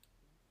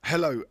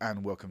Hello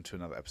and welcome to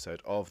another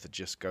episode of the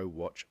Just Go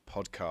Watch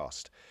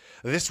podcast.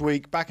 This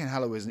week, back in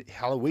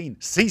Halloween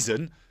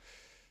season,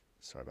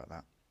 sorry about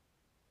that,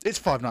 it's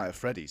Five Nights at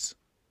Freddy's.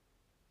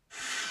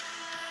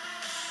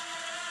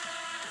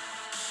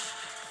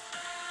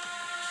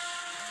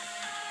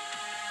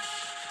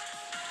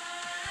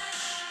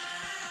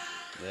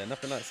 Yeah,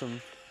 nothing like some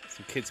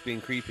kids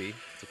being creepy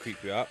to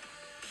creep you up.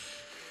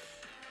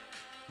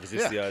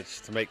 Resist the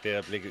urge to make the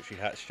obligatory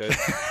hatch joke.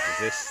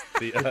 Resist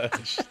the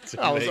urge to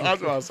I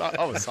was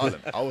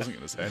silent. I wasn't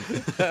going to say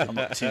anything. I'm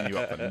not teeing you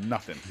up for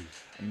nothing.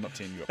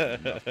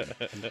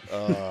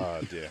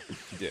 Oh, dear.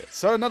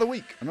 So another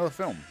week, another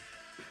film.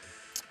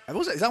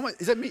 Is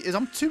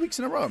I'm 2 weeks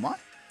in a row, am I?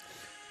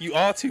 You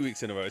are 2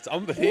 weeks in a row. It's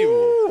unbelievable.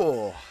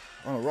 Ooh,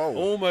 on a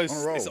roll.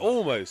 It's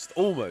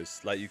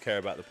almost like you care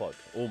about the pod.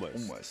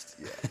 Almost.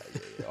 Yeah.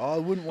 I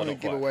wouldn't want to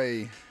give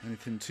away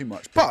anything too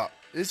much, but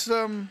it's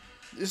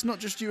not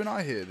just you and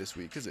I here this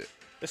week, is it?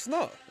 It's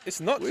not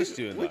just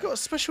you and I. We got a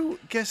special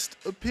guest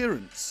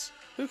appearance.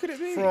 Who could it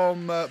be?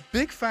 From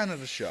big fan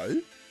of the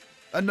show.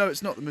 And no,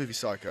 it's not the movie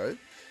Psycho.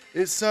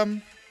 It's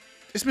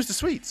Mr.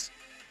 Sweets.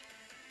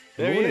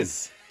 There he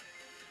is.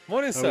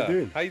 Morning, sir.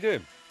 Doing? How you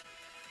doing?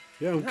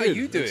 Yeah, I'm How good.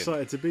 you doing?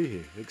 Excited to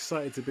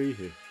be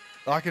here.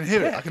 I can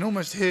hear it. I can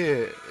almost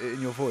hear it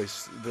in your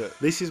voice.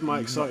 This is my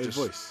excited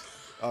voice.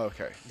 Oh,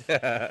 okay.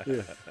 Yeah.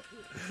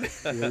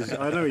 I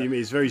know what you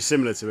mean. It's very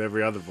similar to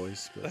every other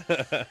voice.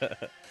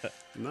 But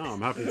no, I'm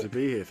happy to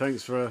be here.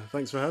 Thanks for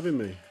having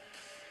me.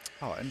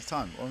 Oh,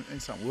 anytime.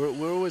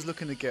 We're always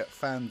looking to get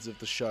fans of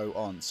the show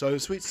on. So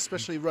Sweets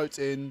especially wrote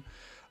in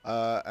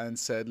and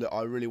said, "Look,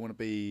 I really want to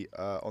be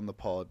on the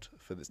pod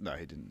for this." No,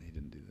 he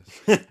didn't do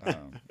this.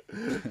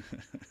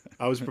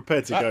 I was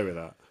prepared to go with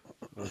that.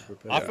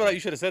 I feel like you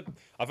should have said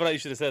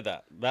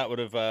that. That would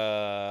have.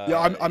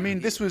 Yeah, I mean,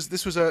 this was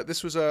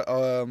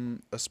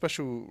a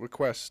special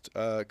request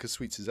because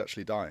Sweets is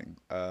actually dying,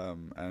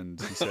 and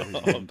he said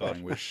his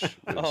non-dying wish.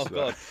 Oh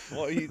God,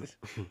 what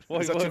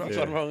have you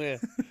done wrong here?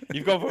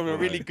 You've gone from a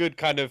really good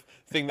kind of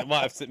thing that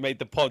might have made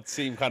the pod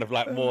seem kind of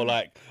like more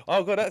like,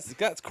 oh God,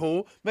 that's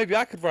cool. Maybe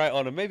I could write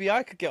on and maybe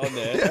I could get on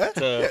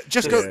there.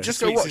 Just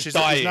go watch is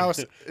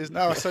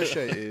now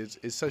associated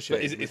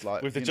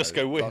with the Just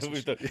Go Wish.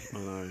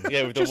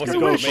 With the Just what's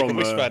go it from, Make a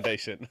Wish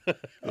Foundation.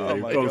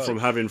 You've gone from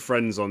having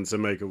friends on to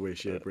Make a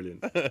Wish. Yeah,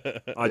 brilliant.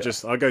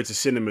 I go to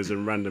cinemas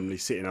and randomly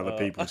sit in other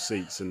people's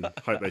seats and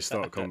hope they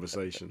start a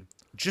conversation.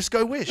 Just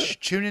Go Wish.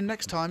 Tune in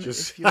next time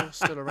if you're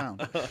still around.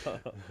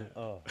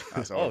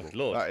 That's horrible.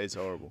 Lord. That is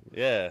horrible.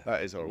 Yeah.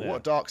 That is horrible. Yeah.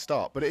 What a dark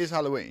start. But it is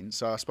Halloween,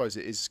 so I suppose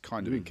it is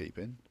kind of in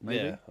keeping.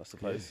 Maybe. Yeah, I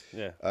suppose.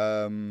 Yeah.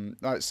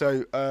 Right,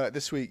 so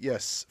this week,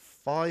 yes,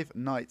 Five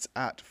Nights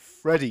at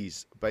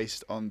Freddy's,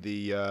 based on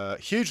the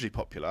hugely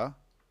popular,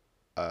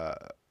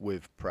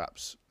 with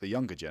perhaps the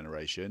younger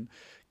generation,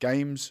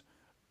 games,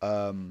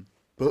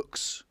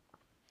 books,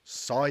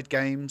 side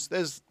games.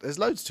 There's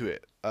loads to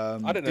it. I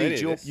didn't know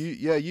any of this.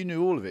 You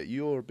knew all of it.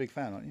 You're a big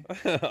fan, aren't you?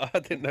 I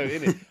didn't know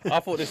any. I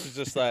thought this was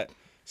just like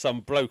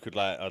some bloke had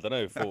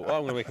thought, I'm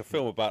going to make a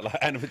film about like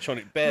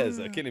animatronic bears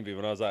that are killing people,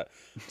 and I was like,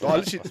 I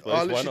literally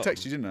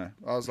texted you, didn't I?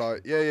 I was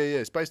like, yeah.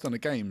 It's based on the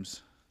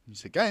games. You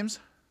said games?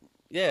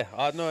 Yeah,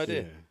 I had no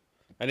idea. Yeah.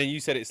 And then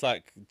you said it's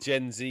like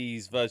Gen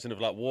Z's version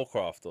of like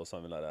Warcraft or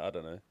something like that. I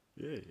don't know.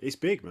 Yeah, it's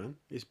big, man.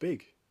 It's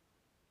big.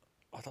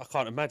 I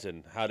can't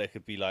imagine how there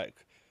could be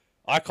like.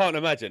 I can't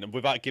imagine, and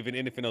without giving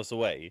anything else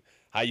away,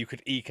 how you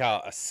could eke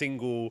out a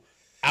single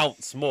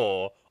ounce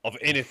more of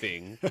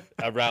anything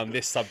around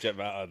this subject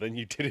matter than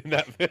you did in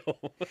that film.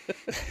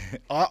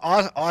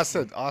 I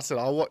said I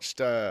watched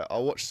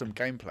some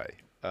gameplay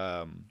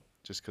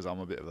just because I'm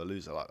a bit of a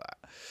loser like that.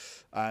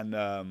 And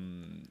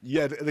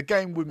the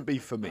game wouldn't be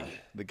for me.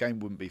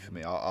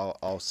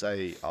 I'll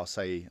say.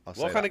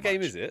 What kind of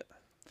game is it?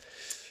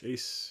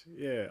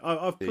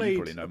 I've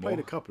played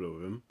a couple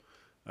of them.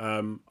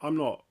 I'm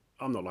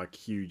not like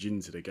huge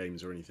into the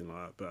games or anything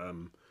like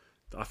that,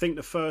 but I think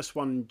the first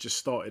one just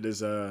started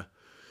as a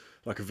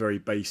very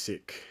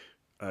basic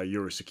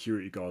you're a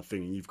security guard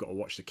thing, and you've got to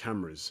watch the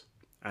cameras,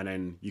 and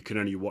then you can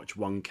only watch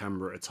one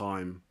camera at a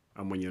time,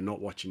 and when you're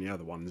not watching the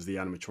other ones, the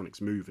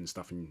animatronics move and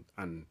stuff,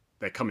 and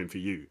they're coming for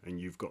you, and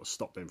you've got to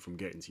stop them from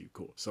getting to you,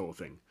 sort of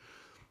thing.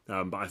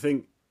 But I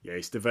think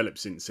it's developed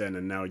since then,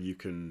 and now you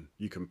can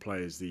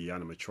play as the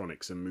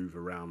animatronics and move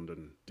around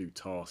and do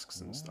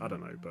tasks and stuff. I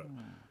don't know, but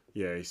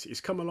yeah,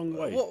 it's come a long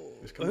way.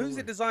 Who's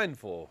it designed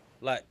for?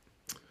 Like,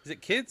 is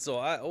it kids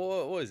or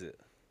what is it?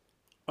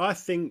 I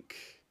think,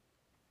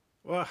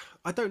 well,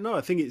 I don't know.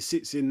 I think it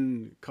sits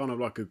in kind of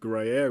like a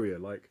grey area.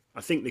 Like,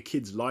 I think the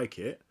kids like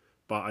it,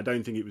 but I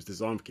don't think it was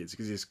designed for kids,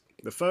 because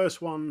the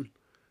first one,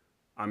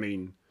 I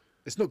mean,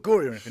 it's not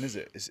gory or anything, is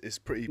it? It's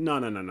pretty. No.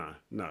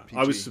 PG.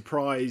 I was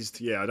surprised.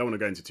 Yeah, I don't want to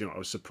go into too much. I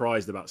was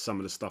surprised about some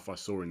of the stuff I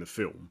saw in the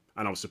film,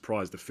 and I was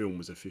surprised the film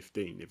was a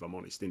 15, if I'm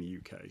honest, in the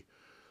UK.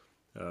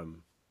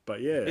 But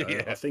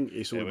I think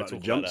it's all about the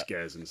jump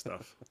scares and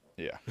stuff.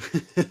 Yeah.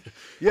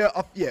 Yeah.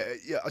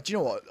 Do you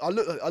know what? I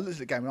looked at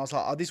the game and I was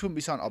like, this wouldn't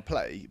be something I'd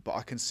play, but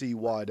I can see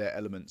why there are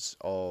elements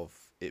of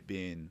it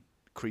being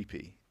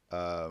creepy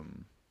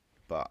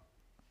But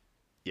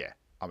yeah,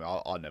 I mean,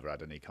 I never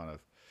had any kind of.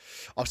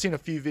 I've seen a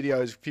few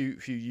videos, few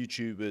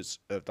YouTubers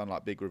have done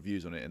like big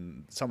reviews on it,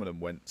 and some of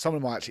them I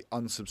actually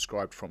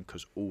unsubscribed from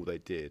because all they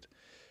did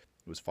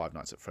was Five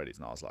Nights at Freddy's,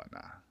 and I was like, nah,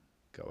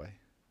 go away,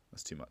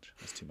 that's too much.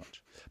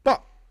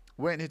 But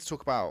we're here to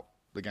talk about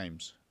the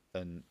games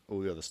and all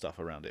the other stuff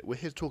around it. We're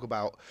here to talk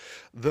about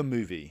the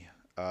movie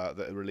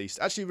that released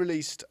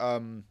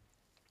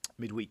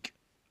midweek.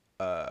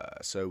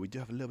 So we do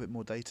have a little bit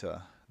more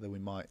data than we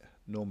might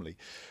normally.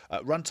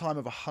 Runtime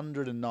of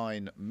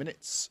 109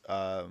 minutes,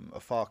 a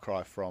far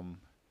cry from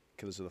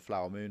Killers of the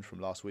Flower Moon from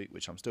last week,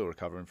 which I'm still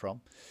recovering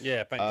from.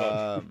 Yeah, thank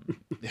God.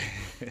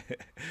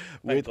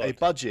 With a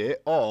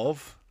budget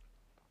of,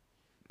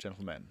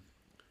 gentlemen,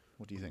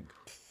 what do you think?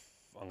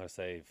 I'm going to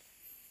say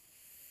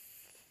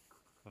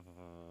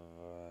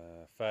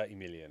 30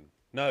 million.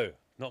 No,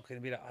 not going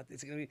to be that.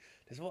 It's going to be.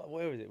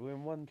 Where is it? We're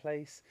in one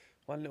place,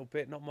 one little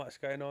bit, not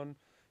much going on.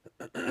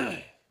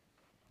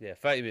 Yeah,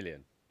 30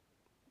 million.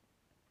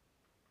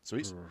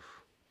 Sweet.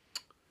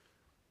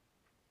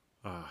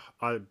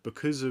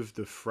 Because of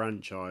the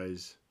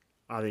franchise,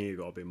 I think it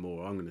got a bit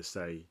more. I'm going to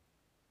say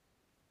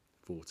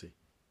 40.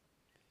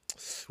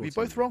 We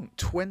both wrong.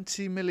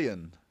 20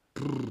 million.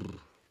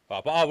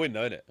 But I win,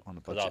 though, innit? On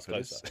the budget for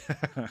this.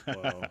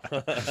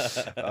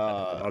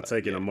 I'll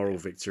take it a moral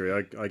victory.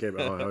 I gave it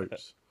high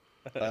hopes.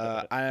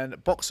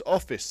 And box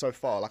office so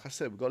far, like I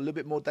said, we've got a little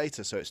bit more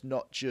data, so it's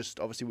not just,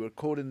 obviously we're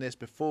recording this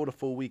before the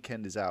full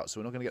weekend is out, so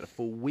we're not going to get the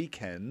full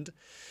weekend,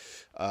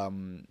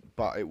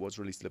 but it was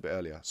released a little bit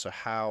earlier. So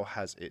how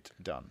has it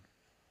done?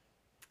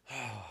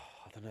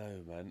 I don't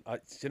know, man. Do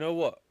you know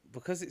what?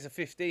 Because it's a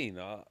 15,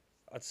 I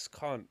just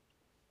can't.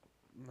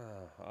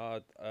 No,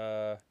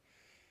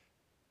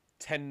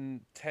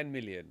 10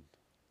 million.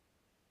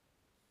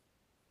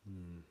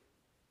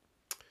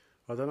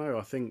 I don't know.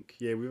 I think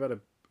we've had a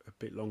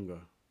bit longer.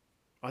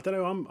 I don't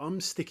know. I'm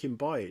sticking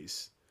by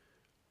it.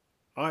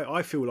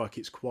 I feel like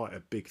it's quite a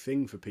big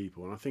thing for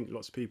people, and I think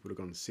lots of people have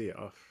gone to see it.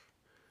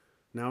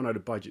 Now I know the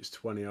budget's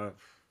 20. About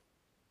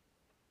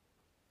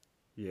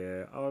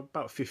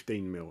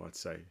 15 mil, I'd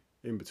say,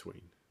 in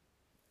between.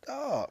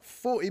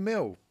 40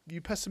 mil. You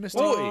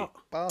pessimistic 40?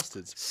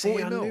 bastards. See,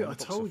 40 I mil. knew. on I the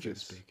box told you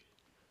office. it's big.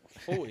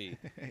 40.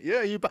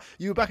 Yeah, you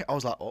were back. I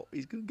was like, oh,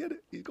 he's gonna get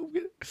it. He's gonna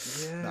get it.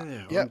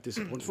 Yeah, I'm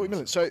disappointed. 40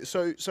 million. So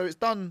it's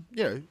done.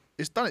 You know,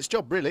 it's done its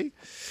job really.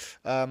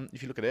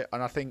 If you look at it,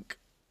 and I think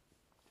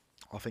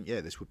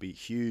this would be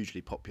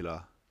hugely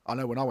popular. I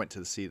know when I went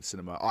to see the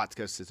cinema, I had to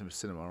go to the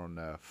cinema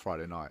on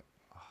Friday night.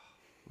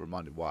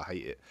 Reminded why I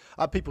hate it.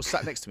 I had people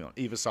sat next to me on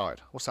either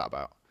side. What's that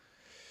about?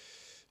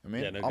 I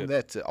mean, Yeah, no I'm good.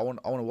 there to. I want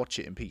to watch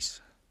it in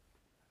peace,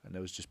 and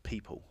there was just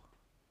people.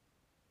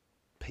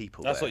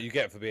 That's there. what you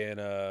get for being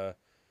a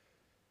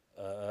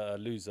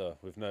loser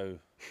with no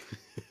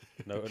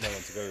one to go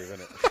with,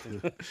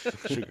 innit?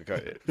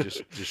 Sugarcoat it.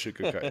 Just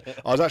sugarcoat it.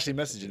 I was actually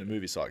messaging the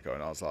movie psycho,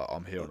 and I was like,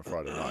 I'm here on a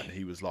Friday night, and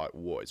he was like,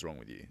 what is wrong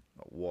with you?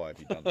 Like, why have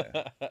you done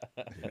that?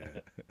 Yeah.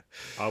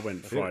 I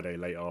went Friday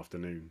late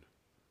afternoon,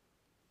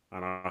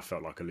 and I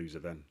felt like a loser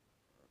then.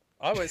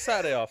 I went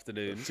Saturday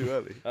afternoon. Too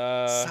early.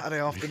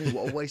 Saturday afternoon.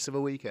 What a waste of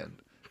a weekend.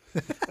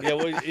 But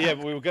we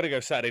were gonna go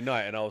Saturday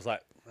night, and I was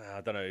like,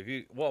 I don't know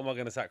what am I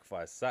gonna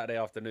sacrifice, Saturday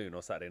afternoon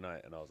or Saturday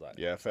night? And I was like,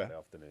 Yeah, fair. Saturday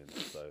afternoon.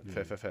 So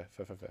Fair.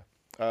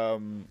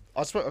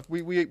 I suppose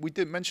we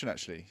didn't mention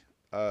actually.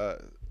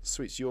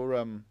 Sweets,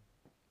 your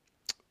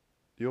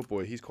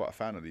boy, he's quite a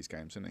fan of these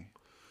games, isn't he?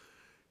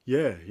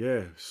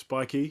 Yeah.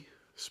 Spiky.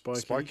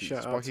 Spiky.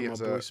 Shout out Spiky to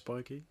has my boy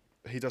Spiky.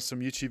 He does some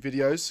YouTube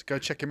videos. Go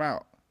check him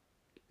out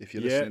if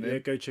you're listening. Yeah,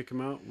 go check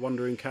him out.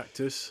 Wandering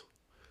Cactus.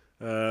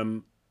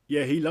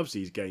 He loves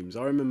these games.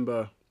 I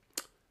remember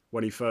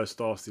when he first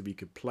asked if he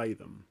could play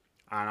them,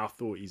 and I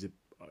thought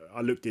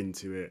I looked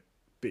into it,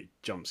 bit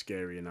jump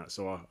scary and that,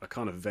 so I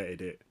kind of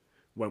vetted it,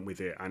 went with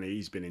it, and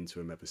he's been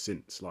into him ever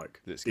since. Like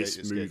this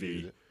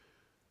movie.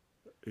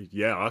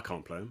 Yeah, I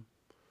can't play him.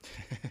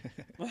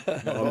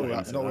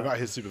 Not without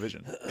his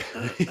supervision.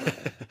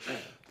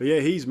 But yeah,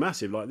 he's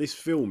massive. Like this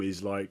film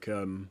is like I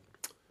don't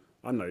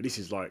know. This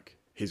is like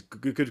his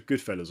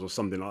Goodfellas or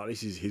something like that.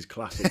 This is his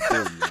classic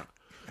film.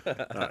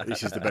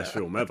 This is the best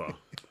film ever,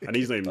 and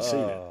he's not even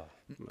seen it.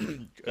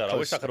 God, I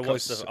wish I could have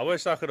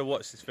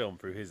watched this film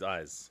through his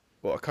eyes.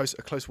 Well, a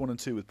close 1 and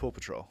 2 with Paw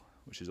Patrol,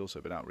 which has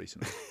also been out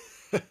recently.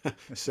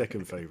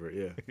 Second favourite,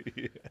 yeah.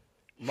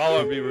 I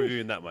won't be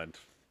reviewing that, man.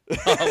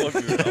 I won't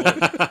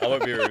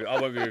be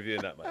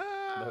reviewing that, man.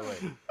 No way.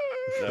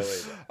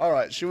 All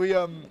right, should we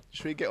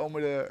get on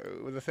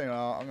with the thing?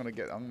 I'm gonna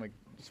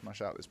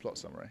smash out this plot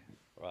summary.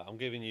 Right, I'm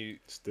giving you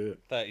Let's do it.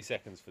 30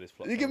 seconds for this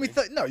plot. You give me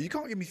summary. no, you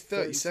can't give me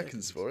 30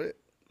 seconds for it.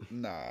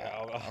 Nah.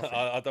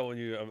 I don't want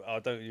you. I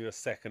don't want you a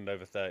second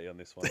over 30 on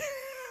this one.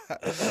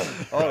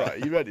 All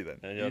right, you ready then?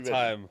 And your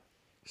time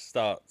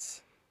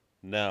starts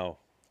now.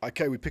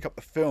 Okay, we pick up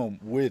the film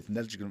with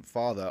negligent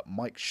father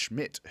Mike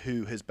Schmidt,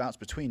 who has bounced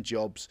between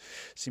jobs,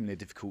 seemingly a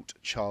difficult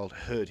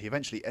childhood. He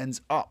eventually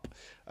ends up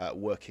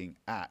working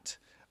at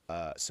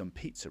some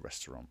pizza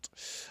restaurant,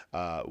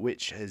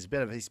 which has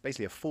been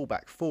basically a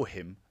fallback for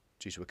him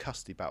due to a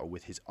custody battle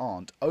with his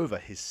aunt over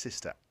his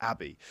sister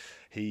Abby.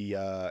 He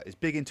is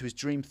big into his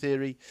dream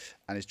theory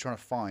and is trying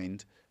to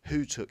find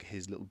who took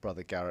his little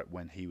brother Garrett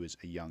when he was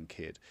a young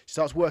kid. He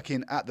starts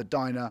working at the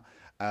diner.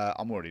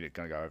 I'm already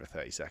going to go over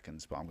 30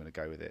 seconds, but I'm going to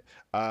go with it.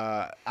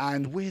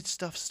 And weird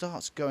stuff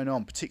starts going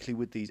on, particularly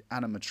with these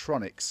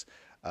animatronics,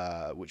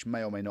 which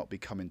may or may not be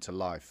coming to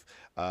life.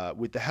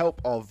 With the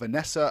help of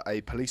Vanessa,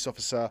 a police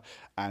officer,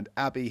 and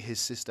Abby,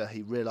 his sister,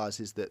 he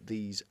realizes that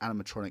these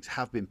animatronics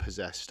have been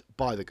possessed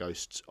by the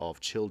ghosts of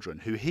children,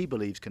 who he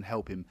believes can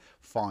help him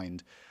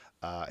find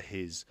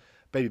his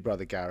baby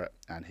brother Garrett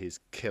and his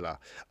killer.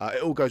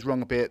 It all goes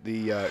wrong a bit.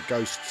 The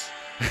ghosts...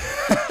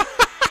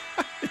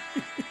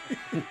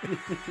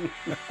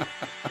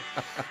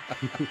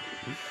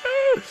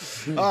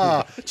 do you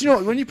know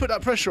what? When you put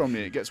that pressure on me,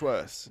 it gets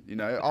worse. You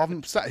know,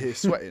 I'm sat here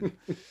sweating.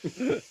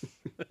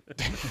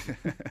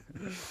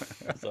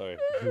 Sorry.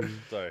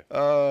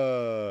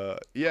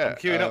 Yeah. I'm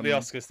queuing up the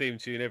Oscars theme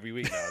tune every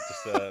week now.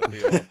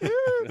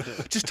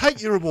 Just, just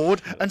take your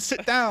award and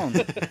sit down.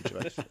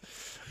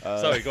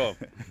 sorry, go on.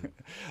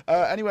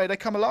 Anyway, they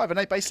come alive and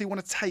they basically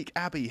want to take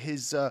Abby,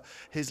 his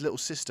little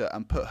sister,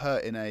 and put her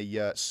in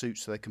a suit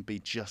so they can be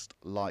just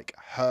like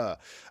her.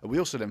 We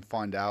also then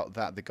find out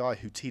that the guy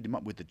who teed him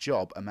up with the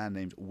job, a man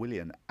named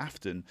William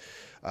Afton,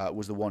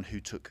 was the one who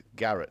took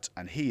Garrett,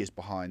 and he is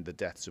behind the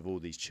deaths of all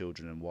these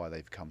children and why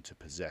they've come to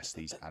possess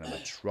these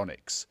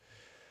animatronics.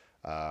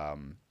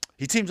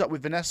 He teams up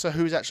with Vanessa,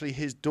 who is actually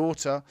his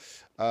daughter,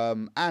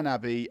 and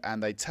Abby,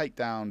 and they take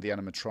down the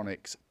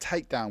animatronics,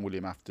 take down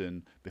William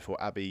Afton before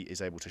Abby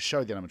is able to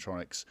show the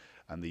animatronics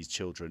and these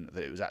children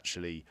that it was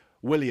actually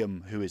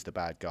William who is the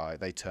bad guy.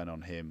 They turn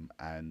on him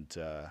and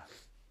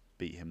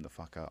beat him the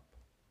fuck up.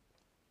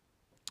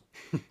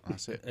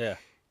 That's it.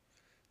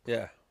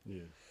 Yeah.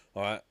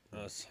 All right,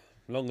 that's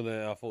longer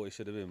than I thought it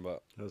should have been,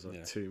 but that was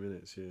like 2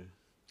 minutes. Yeah.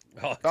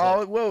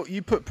 Oh well,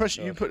 you put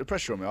pressure. You put the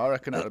pressure on me. I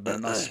reckon that would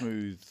have been a nice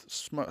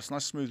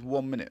smooth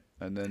 1 minute,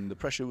 and then the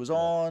pressure was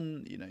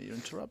on. You know, you're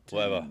interrupting.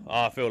 Whatever.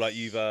 I feel like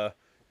you've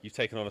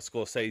taken on a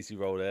Scorsese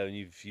role there, and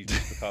you've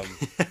just become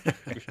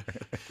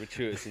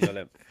gratuitous in your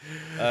length.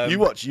 You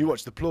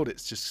watch the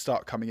plaudits just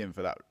start coming in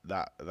for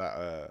that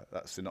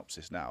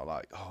synopsis now.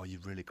 Like, oh, you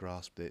really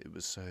grasped it. It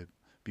was so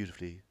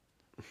beautifully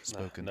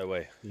spoken. No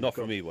way. Not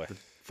for me, boy.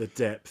 The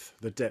depth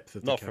of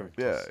the characters.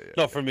 Yeah.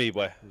 Not for me,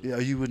 boy. Yeah,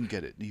 you wouldn't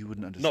get it. You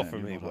wouldn't understand. Not for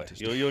me, boy.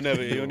 Artistic. You'll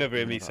never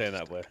hear me saying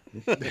that, boy.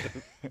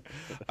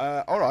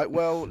 All right.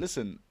 Well,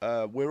 listen.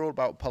 We're all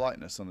about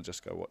politeness on the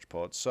Just Go Watch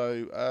pod.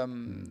 So,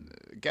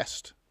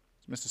 guest,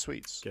 Mr.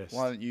 Sweets. Guest,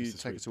 why don't you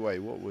Mr. take it away?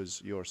 What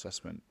was your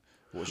assessment?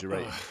 What was your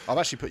rating? I've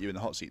actually put you in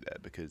the hot seat there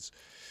because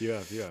You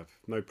have.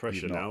 No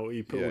pressure not. now.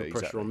 You put all the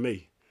pressure exactly. on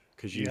me.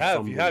 You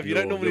have. You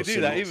don't normally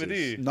do that either, do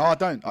you? No, I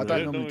don't. I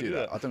don't don't normally do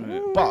that. I don't.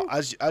 Normally, but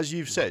as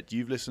you've said,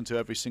 you've listened to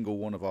every single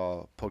one of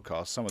our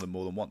podcasts. Some of them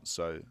more than once.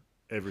 So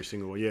Every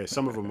single one. Yeah,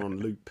 some of them are on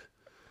loop.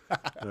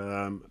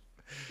 I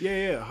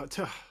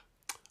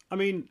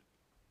mean,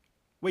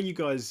 when you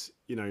guys,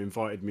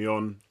 invited me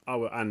on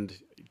and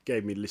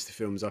gave me a list of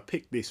films, I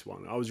picked this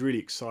one. I was really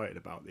excited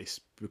about this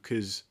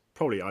because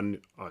probably I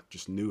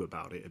just knew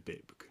about it a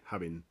bit,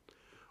 having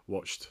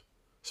watched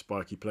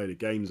Spikey play the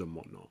games and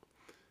whatnot.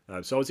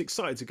 So I was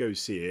excited to go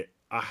see it.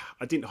 I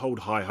didn't hold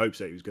high hopes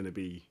that it was going to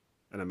be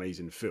an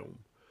amazing film.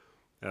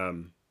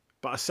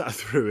 But I sat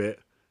through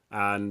it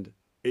and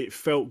it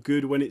felt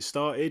good when it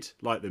started.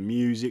 Like the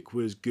music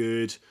was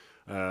good.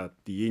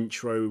 The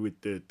intro with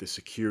the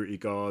security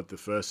guard, the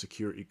first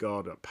security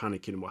guard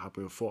panicking and what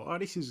happened. I thought, I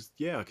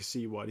can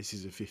see why this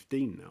is a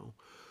 15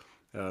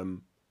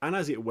 now. And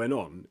as it went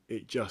on,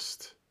 it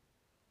just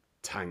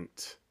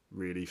tanked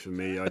really for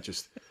me. I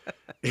just,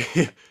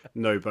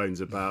 no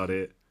bones about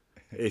it.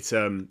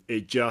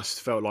 It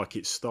just felt like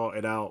it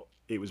started out,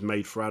 it was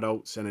made for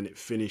adults, and then it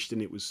finished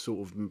and it was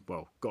sort of,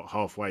 got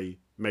halfway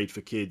made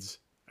for kids,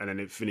 and then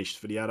it finished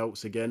for the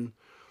adults again.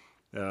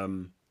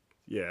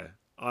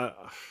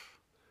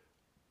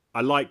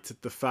 I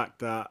liked the fact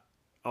that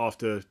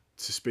after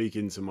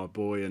speaking to my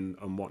boy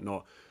and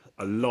whatnot,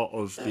 a lot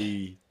of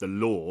the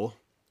lore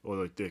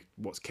or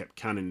what's kept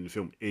canon in the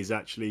film is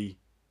actually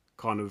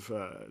kind of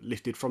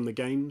lifted from the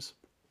games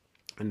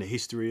and the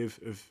history of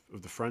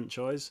the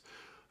franchise.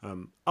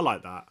 I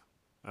like that.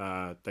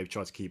 They've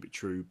tried to keep it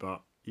true,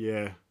 but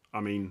yeah, I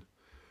mean,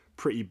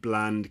 pretty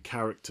bland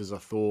characters. I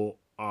thought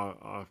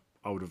I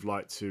would have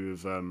liked to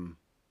have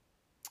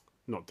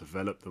not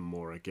developed them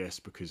more, I guess,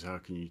 because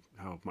how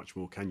much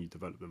more can you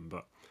develop them?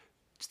 But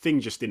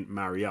things just didn't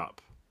marry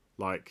up.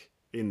 Like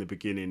in the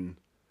beginning,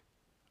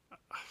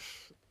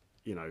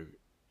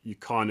 you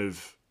kind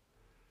of,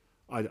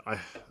 let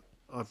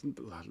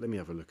me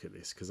have a look at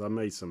this because I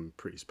made some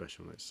pretty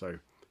special notes. So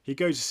he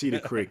goes to see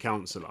the career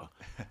counsellor,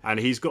 and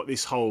he's got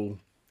this whole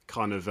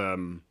kind of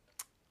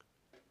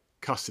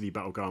custody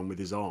battle going with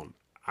his aunt,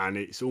 and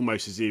it's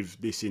almost as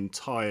if this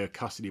entire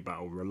custody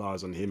battle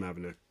relies on him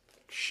having a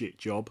shit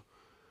job.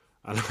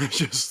 And I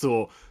just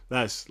thought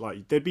that's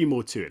like there'd be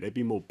more to it. There'd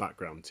be more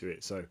background to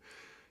it. So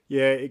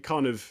yeah,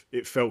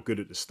 it felt good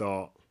at the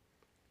start.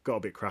 got a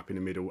bit crap in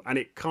the middle, and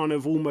it kind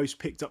of almost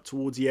picked up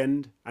towards the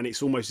end, and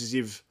it's almost as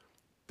if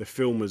the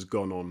film has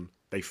gone on.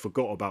 They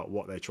forgot about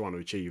what they're trying to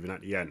achieve, and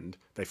at the end,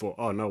 they thought,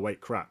 "Oh no, wait,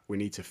 crap! We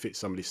need to fit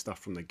some of this stuff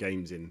from the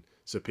games in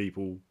so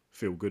people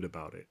feel good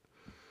about it."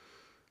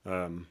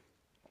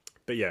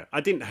 But yeah,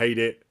 I didn't hate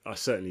it. I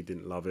certainly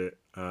didn't love it.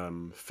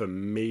 For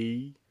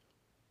me,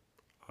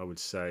 I would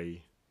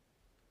say,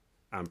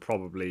 and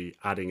probably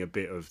adding a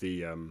bit of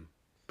the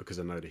because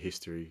I know the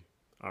history,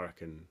 I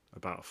reckon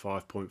about a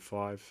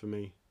 5.5 for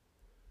me.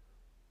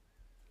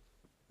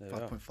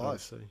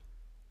 5.5.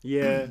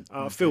 Yeah,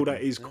 I feel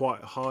that is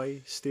quite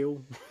high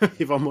still,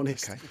 if I'm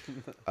honest.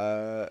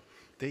 Okay.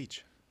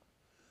 Deej.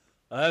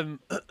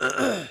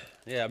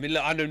 Yeah, I mean,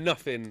 look, I know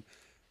nothing,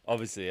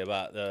 obviously,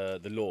 about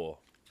the law,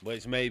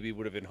 which maybe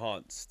would have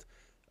enhanced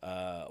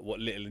what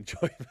little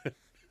enjoyment.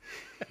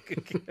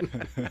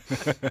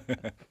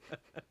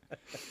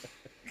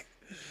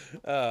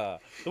 The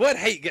word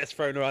hate gets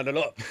thrown around a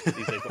lot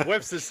these days, but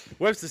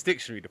Webster's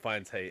dictionary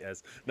defines hate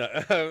as no,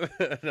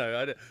 no.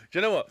 I don't, do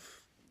you know what?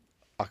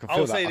 I can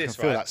feel that. I can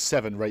feel that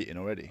 7 rating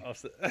already.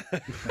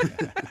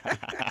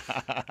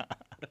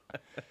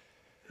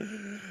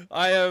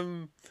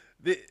 I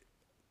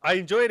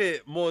enjoyed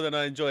it more than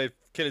I enjoyed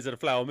Killers of the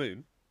Flower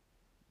Moon.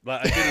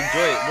 Like, I did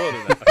enjoy it more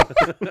than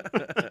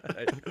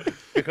that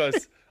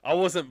because I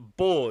wasn't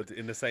bored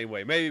in the same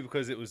way. Maybe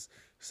because it was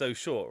so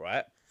short,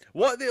 right?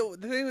 What the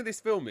thing with this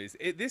film is,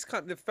 this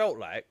kind of felt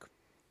like,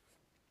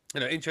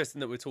 interesting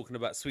that we're talking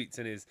about Sweets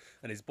and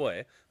his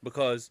boy,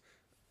 because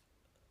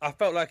I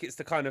felt like it's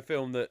the kind of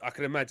film that I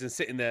could imagine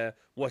sitting there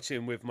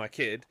watching with my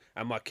kid,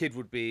 and my kid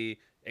would be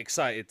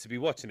excited to be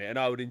watching it, and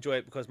I would enjoy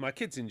it because my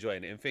kid's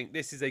enjoying it and think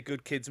this is a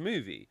good kids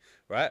movie,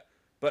 right?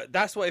 But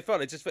that's what it felt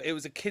like. It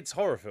was a kids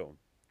horror film.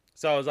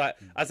 So I was like,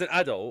 as an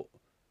adult,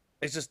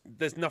 it's just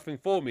there's nothing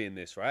for me in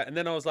this, right? And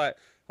then I was like,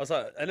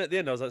 and at the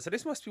end I was like, so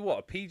this must be what,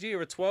 a PG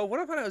or a 12? When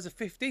I found out it was a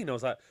 15, I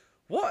was like,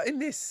 what in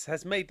this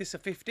has made this a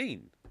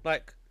 15?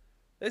 Like,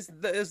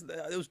 there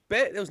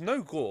was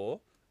no gore.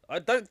 I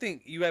don't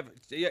think you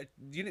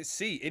didn't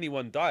see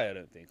anyone die. I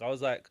don't think. I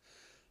was like,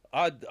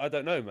 I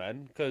don't know,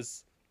 man,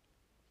 because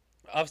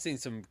I've seen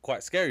some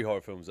quite scary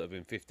horror films that have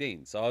been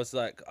 15. So I was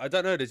like, I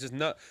don't know. There's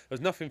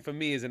nothing for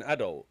me as an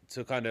adult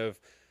to kind of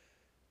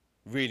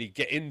really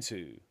get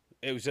into.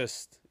 It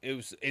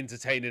was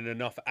entertaining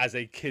enough as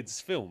a kid's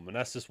film, and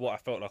that's just what I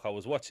felt like I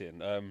was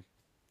watching.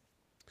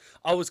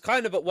 I was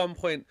kind of at one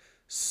point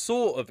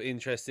sort of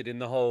interested in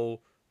the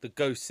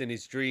ghosts in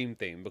his dream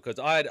thing, because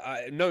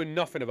I know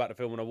nothing about the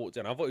film when I walked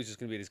in. I thought it was just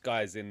going to be this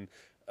guy's in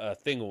a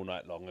thing all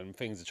night long and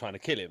things are trying to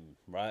kill him,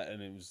 right?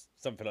 And it was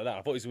something like that.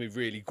 I thought it was going to be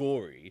really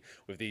gory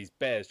with these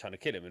bears trying to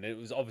kill him, and it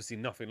was obviously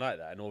nothing like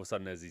that. And all of a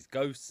sudden there's these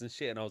ghosts and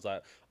shit, and I was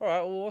like, all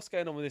right, well, what's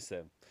going on with this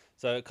then?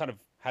 So it kind of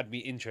had me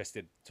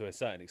interested to a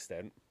certain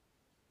extent.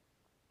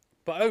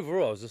 But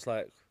overall, I was just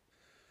like,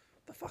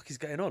 what the fuck is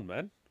going on,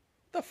 man?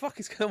 The fuck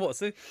is going on?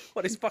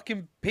 What this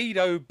fucking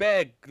pedo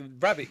bear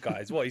rabbit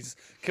guys? What, he's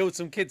killed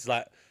some kids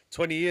like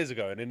 20 years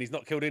ago, and then he's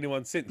not killed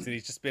anyone since, and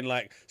he's just been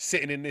like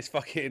sitting in this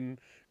fucking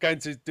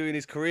doing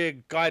his career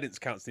guidance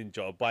counselling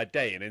job by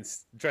day, and then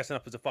dressing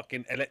up as a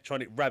fucking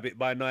electronic rabbit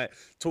by night,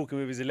 talking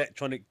with his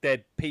electronic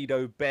dead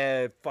pedo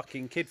bear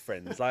fucking kid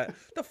friends. Like,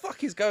 the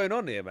fuck is going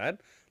on here, man?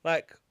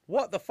 Like,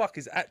 what the fuck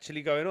is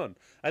actually going on?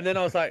 And then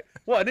I was like,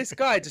 what? And this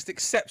guy just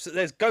accepts that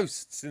there's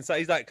ghosts, and so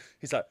he's like,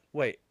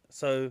 wait,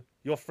 so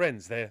your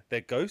friends, they're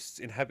ghosts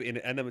inhabiting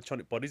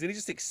animatronic bodies, and he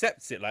just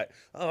accepts it, like,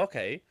 oh,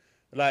 okay.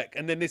 Like,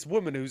 and then this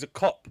woman who's a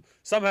cop,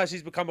 somehow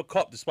she's become a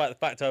cop despite the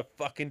fact her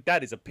fucking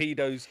dad is a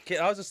pedo's kid.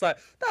 I was just like,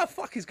 the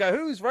fuck is going?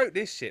 Who's wrote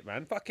this shit,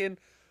 man? Fucking,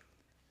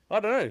 I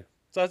don't know.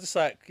 So I was just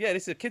like, yeah,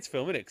 this is a kid's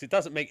film, isn't it? Because it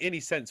doesn't make any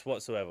sense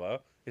whatsoever.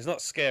 It's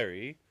not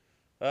scary.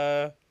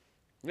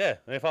 Yeah,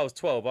 and if I was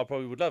 12, I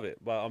probably would love it,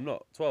 but I'm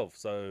not 12,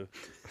 so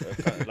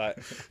kind of like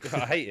I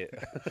hate it.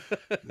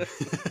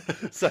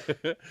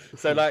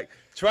 so like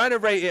trying to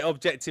rate it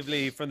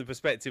objectively from the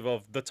perspective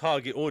of the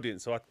target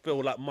audience, so I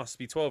feel like must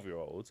be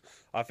 12-year-olds.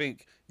 I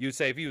think you'd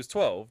say if he was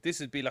 12, this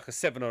would be like a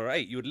 7 or an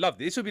 8. You would love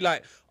this. This would be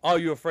like Are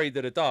You Afraid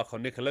of the Dark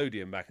on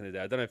Nickelodeon back in the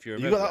day. I don't know if you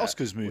remember. You got that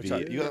Oscars movie?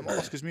 You got that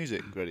Oscars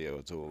music video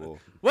at all? Or?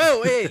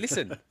 Well, hey,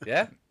 listen,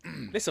 yeah,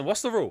 listen.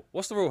 What's the rule?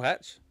 What's the rule,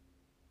 Hatch?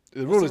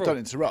 The rule is don't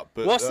interrupt.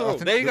 But what's the rule?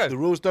 There you go. The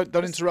rules don't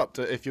interrupt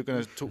if you're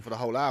going to talk for the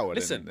whole hour.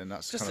 Listen, then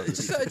that's just, kind of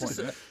the point,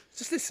 isn't it?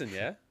 Just listen,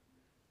 yeah.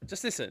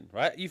 Just listen,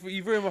 right?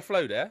 You've ruined my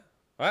flow there,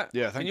 right?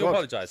 Yeah, Can you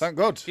apologise? Thank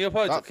God. Can you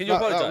apologise? Can you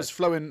apologise?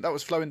 That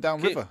was flowing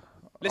downriver.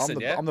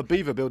 Listen, I'm the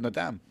beaver building a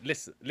dam.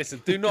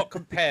 Listen. Do not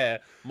compare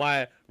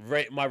my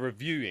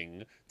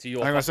reviewing to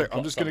your. Hang on a sec.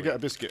 I'm just going to get a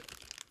biscuit.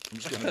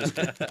 You're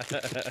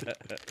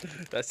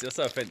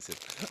so offensive.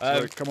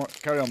 Come on,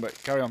 carry on, mate.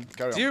 Carry on.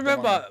 Do you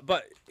remember?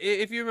 But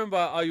if you remember,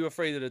 Are You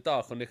Afraid of the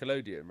Dark on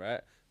Nickelodeon,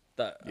 right?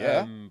 That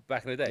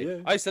back in the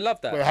day, I used to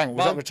love that. Wait, hang on.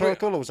 Was that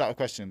rhetorical or was that a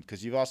question?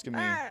 Because you've asking me.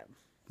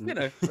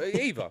 Either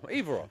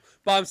or.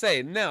 But I'm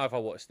saying now, if I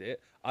watched it,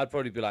 I'd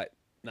probably be like,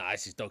 nah,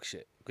 this is dog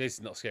shit. This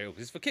is not scary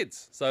because it's for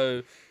kids.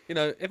 So, you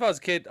know, if I was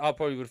a kid, I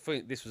probably would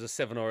think this was a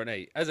 7 or an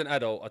 8. As an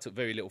adult, I took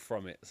very little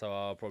from it, so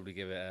I'll probably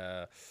give it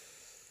a,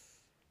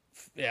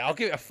 yeah, I'll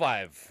give it a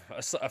 5,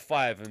 a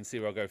 5, and see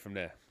where I go from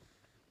there.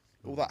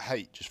 All that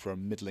hate just for a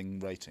middling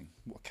rating.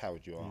 What a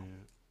coward you are.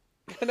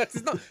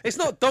 It's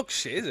not dog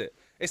shit, is it?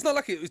 It's not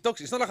like it was dog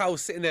shit. It's not like I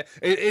was sitting there.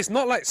 It's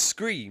not like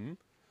Scream.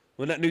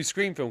 When that new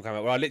Scream film came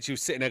out, where I literally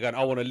was sitting there going,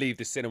 I want to leave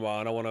the cinema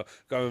and I want to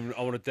go and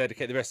I want to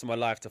dedicate the rest of my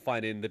life to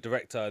finding the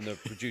director and the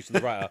producer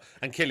and the writer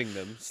and killing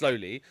them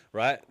slowly,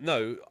 right?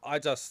 No,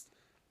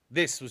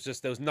 this was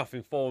just, there was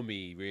nothing for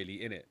me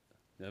really in it.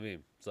 You know what I mean?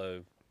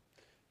 So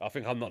I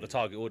think I'm not the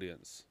target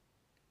audience.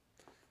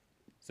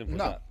 Simple as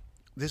No, that.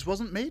 this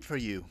wasn't made for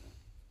you,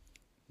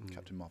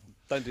 Captain Marvel.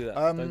 Don't do that.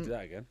 Don't do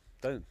that again.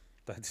 Don't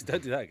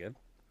do that again.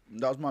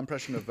 That was my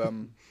impression of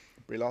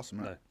Brie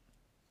Larson, right?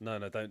 No,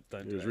 don't do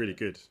It was that really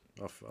again. good.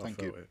 I felt Thank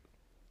you. it.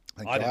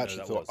 Thank I you. didn't know actually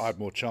that thought was. I had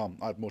more charm.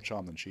 I had more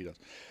charm than she does.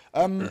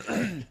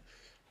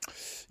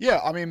 Yeah,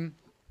 I mean,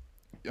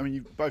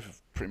 you both have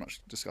pretty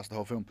much discussed the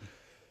whole film.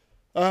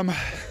 Not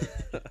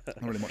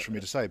really much for me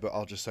to say, but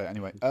I'll just say it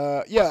anyway.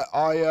 Yeah,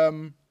 I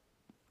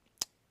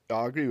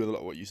agree with a lot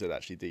of what you said,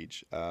 actually,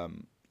 Deej.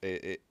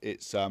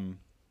 It's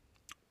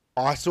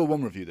I saw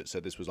one review that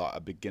said this was like a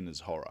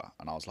beginner's horror,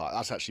 and I was like,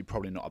 that's actually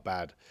probably not a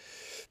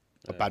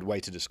bad way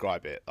to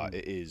describe it. Like,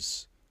 it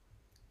is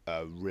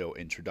a real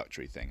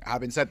introductory thing.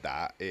 Having said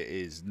that, it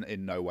is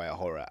in no way a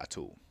horror at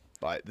all.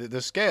 Like,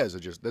 the scares are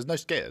just, there's no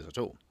scares at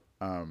all.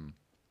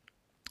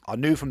 I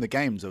knew from the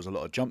games there was a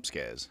lot of jump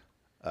scares.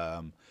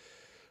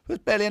 There's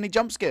barely any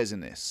jump scares in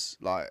this.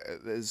 Like,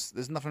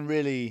 there's nothing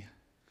really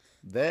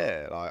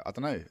there. Like, I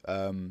don't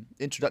know.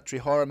 Introductory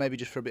horror, maybe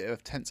just for a bit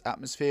of tense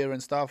atmosphere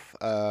and stuff.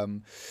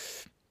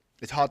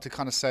 It's hard to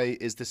kind of say,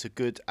 is this a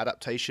good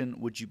adaptation?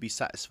 Would you be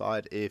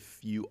satisfied if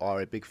you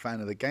are a big fan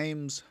of the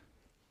games?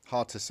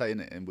 Hard to say,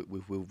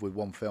 with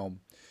one film.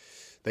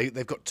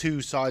 They've got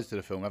two sides to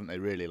the film, haven't they,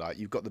 really? Like,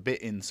 you've got the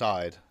bit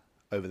inside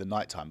over the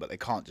nighttime, but they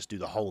can't just do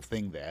the whole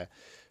thing there.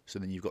 So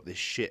then you've got this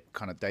shit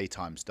kind of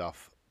daytime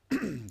stuff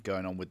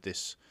going on with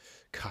this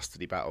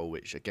custody battle,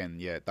 which, again,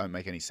 yeah, don't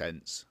make any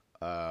sense.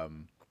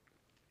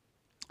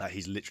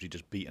 He's literally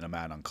just beaten a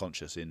man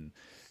unconscious in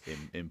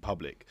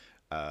public.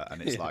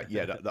 And it's like,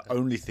 yeah, the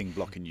only thing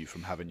blocking you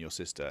from having your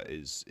sister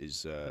is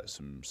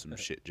some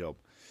shit job.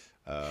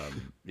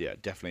 Yeah,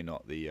 definitely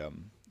not the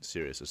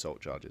serious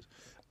assault charges.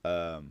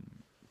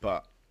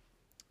 But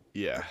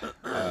yeah,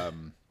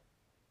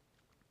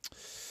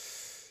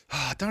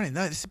 I don't really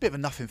know. This is a bit of a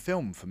nothing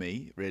film for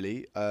me,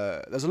 really.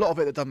 There's a lot of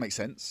it that doesn't make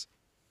sense,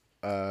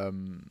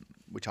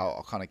 which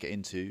I'll kind of get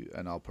into,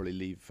 and I'll probably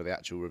leave for the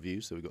actual review,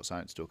 so we've got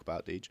something to talk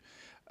about, Deej.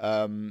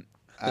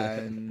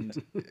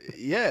 And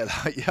yeah,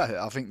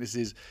 I think this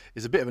is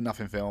a bit of a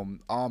nothing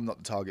film. I'm not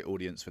the target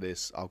audience for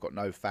this. I've got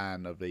no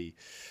fan of the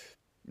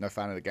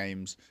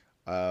games,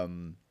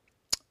 and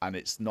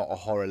it's not a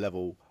horror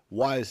level.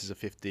 Why this is a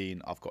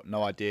 15, I've got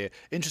no idea.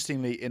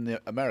 Interestingly, in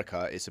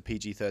America, it's a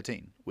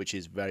PG-13, which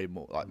is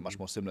much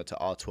more similar to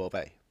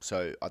R12A.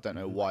 So I don't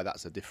know why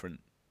that's a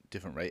different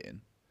rating,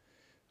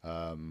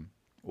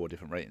 or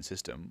different rating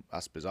system.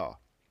 That's bizarre.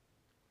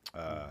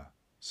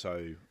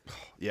 So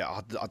yeah,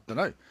 I don't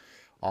know.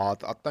 I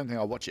don't think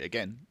I'll watch it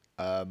again.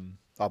 I'll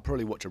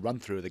probably watch a run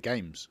through of the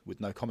games with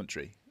no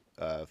commentary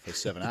for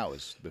 7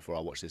 hours before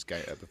I watch this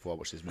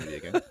movie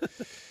again.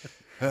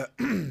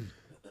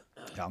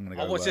 I'm gonna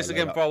go. I'll watch this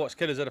again before I watch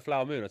Killers of the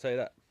Flower Moon. I'll tell you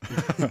that.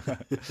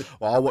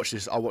 Well, I'll watch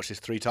this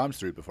 3 times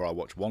through before I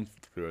watch one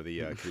through of the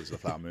Killers of the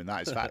Flower Moon.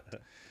 That is fact.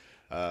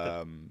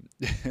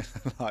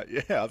 Like,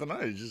 yeah, I don't know.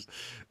 It's just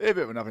a bit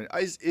of nothing.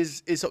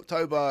 It's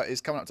October. It's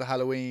coming up to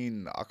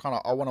Halloween. I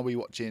want to be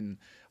watching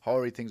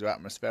horror things or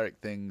atmospheric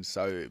things.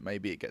 So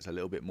maybe it gets a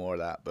little bit more of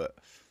that. But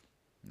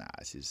nah,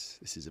 this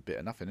is a bit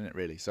of nothing, isn't it?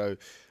 Really. So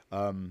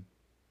I'm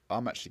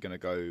actually going to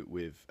go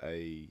with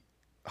I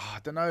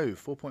don't know,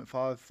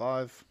 4.5,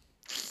 5.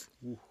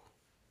 Ooh.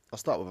 I'll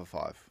start with a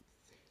 5.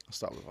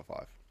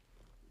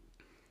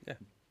 Yeah.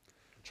 I'm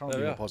trying to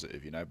be more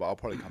positive, but I'll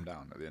probably come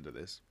down at the end of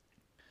this.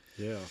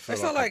 Yeah,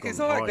 It's not like there's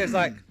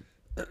like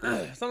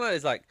it's not like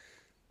there's like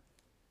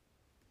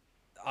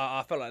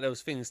I felt like there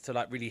was things to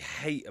like really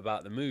hate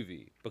about the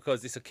movie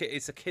because it's a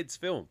kid's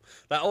film.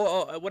 Like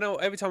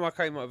every time I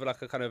came up with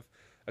like a kind of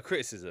a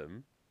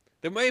criticism,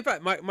 then in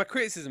fact my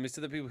criticism is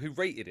to the people who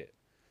rated it.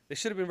 They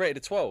should have been rated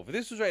a 12. If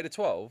this was rated a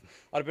 12,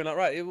 I'd have been like,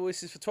 right,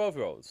 this is for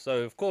 12-year-olds.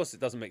 So, of course, it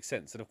doesn't make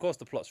sense. And, of course,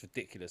 the plot's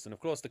ridiculous. And, of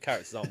course, the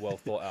characters aren't well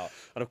thought out.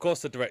 And, of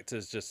course, the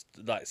director's just,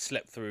 like,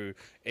 slept through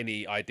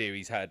any idea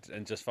he's had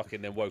and just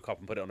fucking then woke up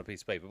and put it on a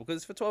piece of paper. Because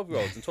it's for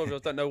 12-year-olds. And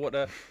 12-year-olds don't know what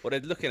they're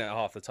looking at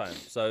half the time.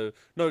 So,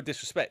 no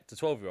disrespect to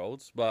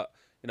 12-year-olds. But,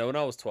 when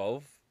I was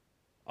 12,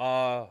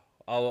 I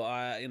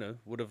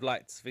would have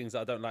liked things that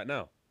I don't like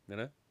now,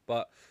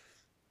 But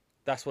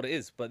that's what it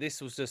is. But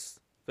this was just...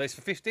 But it's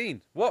for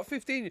 15. What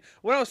 15?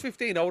 When I was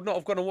 15, I would not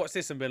have gone and watched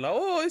this and been like,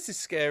 oh, this is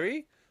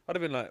scary. I'd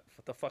have been like,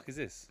 what the fuck is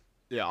this?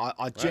 Yeah,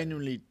 I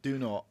genuinely do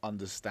not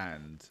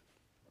understand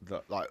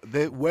that. Like,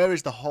 where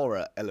is the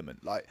horror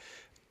element? Like,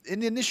 in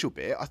the initial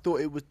bit, I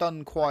thought it was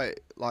done quite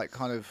like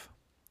kind of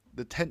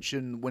the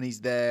tension when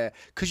he's there,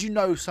 because you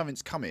know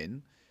something's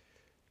coming,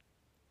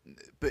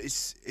 but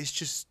it's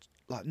just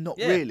like not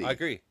Yeah, really. I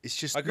agree. It's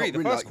just I agree. not The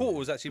really, first like, quarter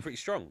was actually pretty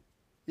strong.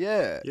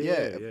 yeah,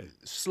 Yeah.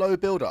 slow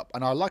build up,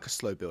 and I like a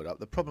slow build up.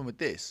 The problem with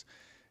this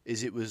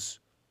is it was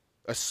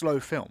a slow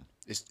film.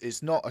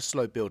 It's not a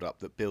slow build up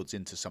that builds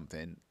into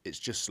something. It's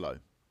just slow.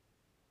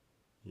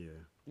 Yeah.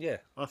 Yeah.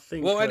 I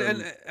think. Well,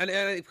 and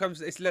it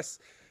becomes it's less.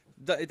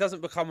 It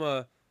doesn't become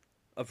a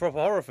proper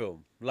horror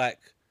film. Like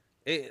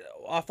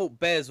I thought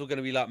bears were going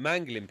to be like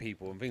mangling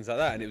people and things like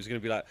that, and it was going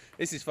to be like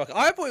this is fucking.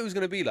 I thought it was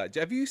going to be like.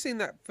 Have you seen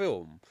that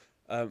film?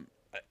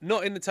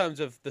 Not in the terms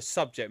of the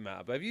subject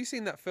matter, but have you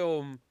seen that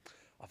film?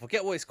 I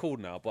forget what it's called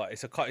now, but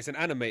it's an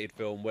animated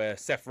film where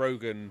Seth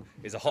Rogen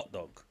is a hot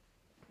dog.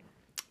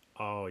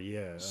 Oh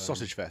yeah.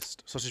 Sausage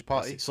Fest, Sausage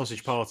Party,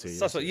 Sausage Party.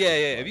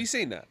 Yeah. Have you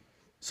seen that?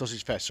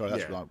 Sausage Fest. Sorry,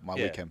 that's Yeah. my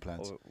weekend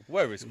plans. Or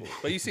whatever it's called.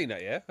 But you've seen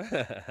that, yeah?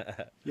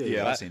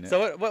 Yeah, I've seen it.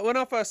 So when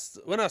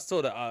I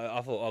saw that,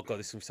 I thought, oh god,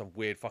 this is gonna be some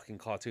weird fucking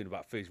cartoon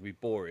about food. It's gonna be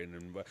boring,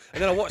 and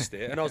then I watched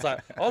it, and I was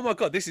like, oh my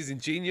god, this is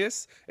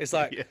ingenious. It's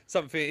like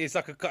something. It's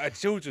like a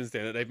children's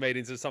thing that they've made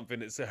into something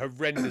that's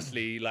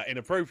horrendously like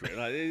inappropriate,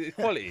 like it's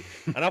quality.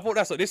 And I thought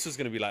that's what this was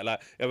gonna be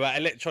like about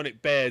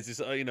electronic bears. It's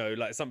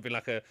like something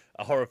like a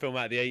horror film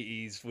out of the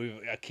 80s with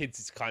a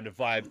kids kind of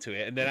vibe to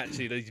it, and then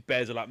actually these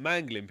bears are like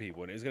mangling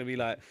people, and it was gonna be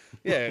like,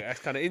 yeah, that's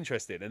kind of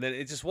interesting. And then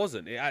it just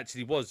wasn't. It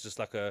actually was just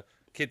like a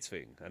kids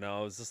thing, and I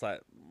was just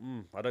like,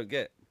 I don't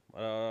get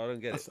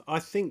it. I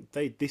think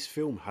this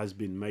film has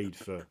been made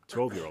for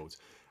 12-year-olds,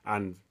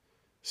 and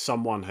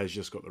someone has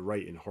just got the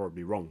rating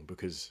horribly wrong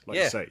because, like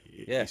you say,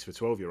 it's for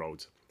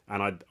 12-year-olds,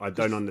 and I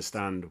don't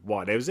understand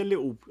why. There was a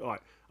little,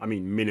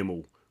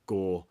 minimal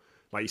gore,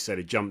 like you said.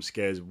 The jump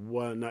scares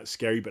weren't that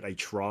scary, but they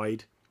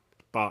tried.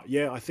 But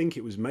yeah, I think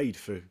it was made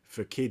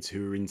for kids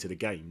who are into the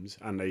games,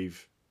 and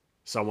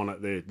someone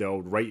at the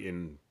old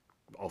rating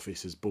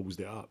office has ballsed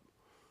it up.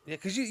 Yeah,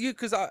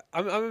 because I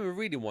remember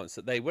reading once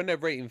that when they're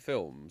rating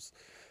films,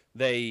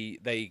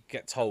 they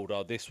get told,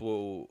 oh, this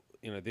will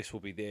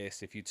be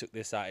this. If you took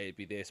this out, it'd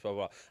be this, blah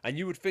blah. And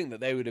you would think that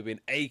they would have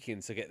been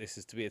aching to get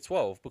this to be a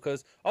 12,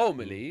 because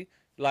ultimately,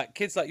 like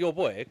kids like your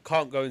boy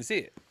can't go and see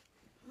it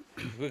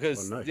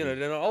because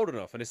they're not old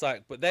enough, and it's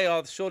like, but they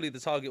are surely the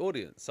target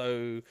audience.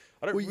 So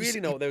I don't really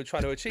know what they were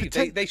trying to achieve.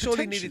 They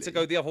surely needed to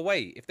go the other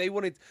way if they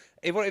were going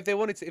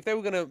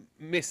to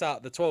miss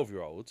out the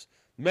 12-year-olds.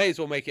 May as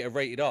well make it a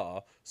rated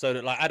R, so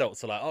that like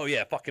adults are like, oh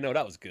yeah, fucking hell,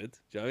 that was good.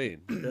 Do you know what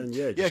I mean? And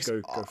just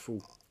go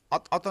full. I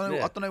don't know.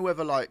 Yeah. I don't know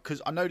whether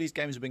because I know these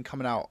games have been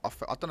coming out. I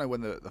don't know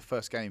when the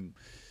first game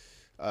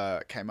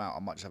came out. I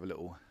might just have a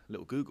little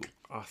Google.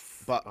 I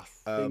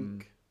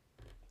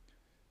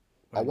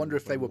wonder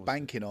if they were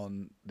banking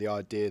on the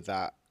idea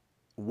that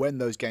when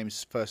those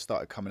games first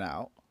started coming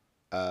out,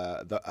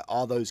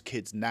 are those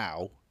kids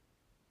now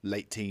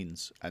late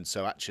teens, and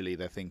so actually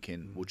they're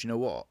thinking, well, do you know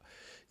what?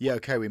 Yeah,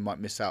 okay, we might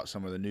miss out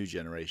some of the new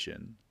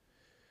generation.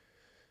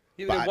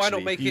 Yeah, but why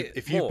actually, not make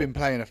if you've been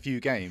playing a few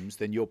games,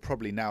 then you're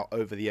probably now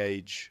over the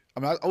age. I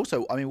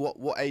mean,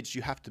 what age do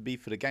you have to be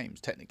for the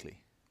games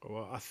technically?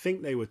 Well, I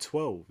think they were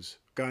 12s,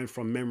 going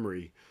from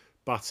memory,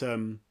 but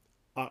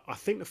I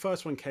think the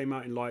first one came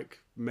out in like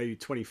maybe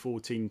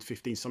 2014,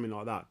 15, something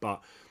like that.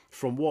 But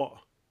from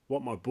what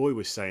my boy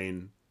was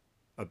saying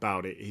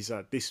about it, is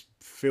that this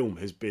film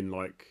has been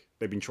like,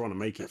 they've been trying to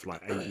make it for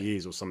like 8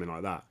 years or something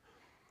like that.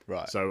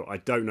 Right. So I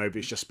don't know if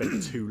it's just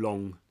spent too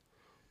long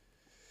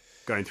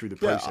going through the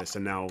process,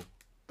 and now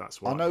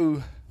that's why.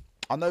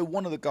 I know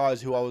one of the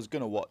guys who I was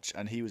gonna watch,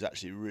 and he was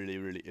actually really,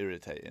 really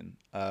irritating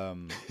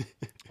on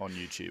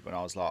YouTube. And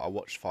I was like, I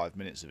watched 5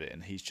 minutes of it,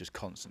 and he's just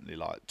constantly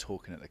like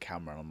talking at the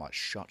camera, and I'm like,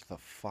 shut the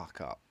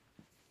fuck up.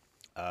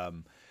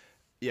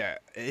 Yeah,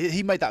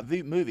 he made that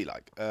movie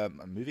that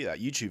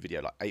YouTube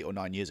video like 8 or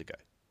 9 years ago.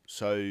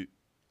 So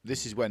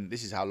this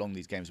is how long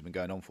these games have been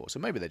going on for. So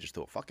maybe they just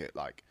thought, fuck it,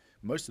 like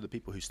most of the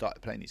people who started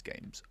playing these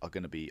games are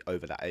going to be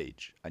over that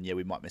age, and yeah,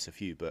 we might miss a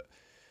few, but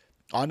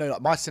I know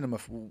like my cinema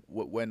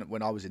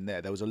when I was in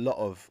there was a lot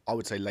of, I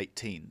would say, late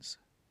teens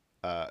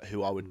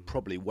who I would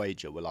probably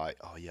wager were like,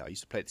 oh yeah, I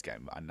used to play this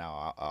game, and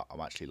now I'm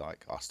actually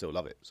like, I still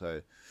love it.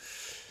 So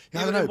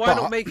yeah, I don't know, why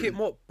not make it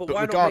more? But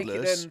why not make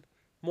it then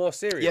more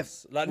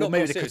serious? Yeah, like not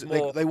maybe more serious,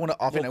 more. They want to.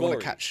 I think they want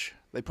to catch.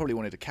 They probably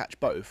wanted to catch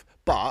both,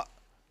 but.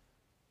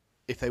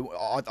 If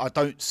I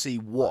don't see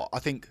what. I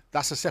think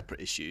that's a separate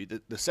issue.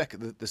 The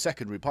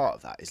secondary part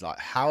of that is like,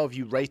 how have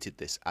you rated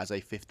this as a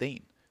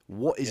 15?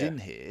 What is in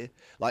here?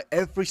 Like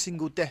every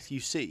single death you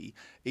see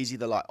is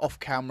either like off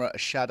camera, a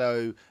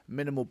shadow,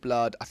 minimal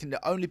blood. I think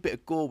the only bit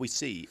of gore we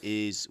see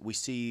is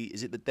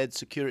it the dead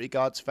security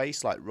guard's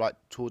face, like right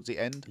towards the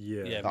end?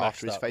 Yeah.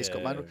 After his face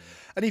got mangled.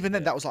 And even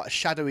then, that was like a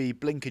shadowy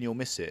blink and you'll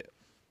miss it.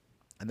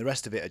 And the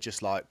rest of it are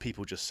just like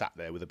people just sat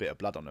there with a bit of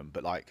blood on them,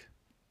 but like.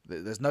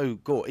 There's no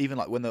gore, even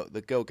like when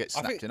the girl gets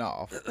snapped in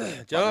half. Do you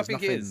know what I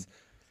think it is?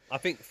 I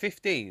think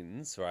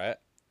 15s, right,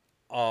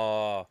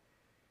 are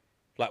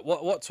like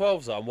what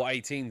 12s are and what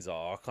 18s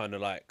are kind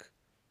of like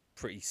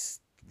pretty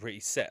pretty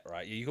set,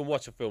 right? You can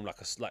watch a film like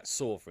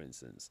Saw, for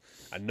instance,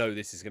 and know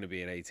this is going to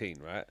be an 18,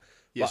 right?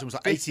 Yeah, But it's almost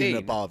like 18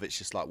 and above. It's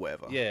just like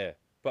whatever. Yeah,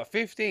 but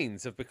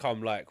 15s have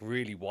become like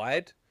really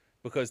wide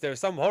because there are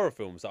some horror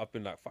films that I've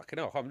been like, fucking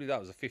hell, I can't believe that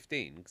was a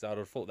 15 because I would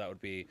have thought that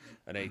would be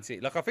an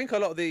 18. Like I think a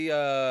lot of the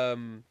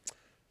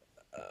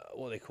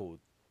what are they called,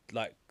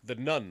 like The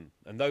Nun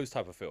and those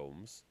type of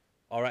films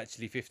are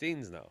actually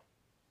 15s now.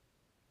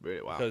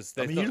 Really, wow. Because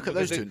I mean, you look at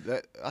those two.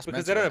 That's because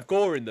mental, they don't right? have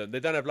gore in them. They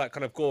don't have like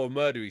kind of gore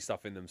murdery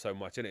stuff in them so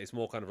much. In it, it's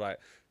more kind of like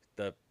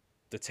the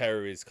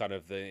terror is kind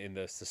of in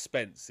the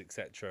suspense,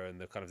 etc., and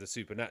the kind of the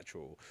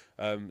supernatural.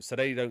 So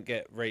they don't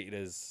get rated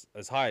as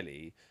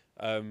highly.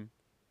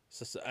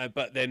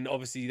 But then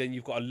obviously then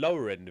you've got a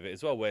lower end of it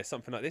as well, where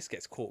something like this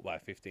gets caught by a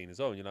 15 as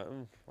well, and you're like,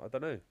 I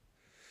don't know.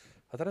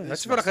 I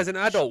just feel like as an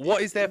adult,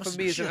 what is there for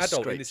me as an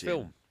adult in this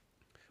film?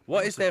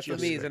 What is there for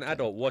me as an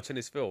adult watching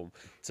this film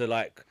to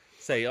like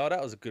say, oh,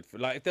 that was a good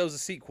film? Like if there was a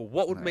sequel,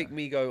 what would make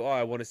me go, oh,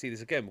 I want to see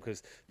this again?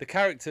 Because the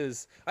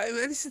characters, and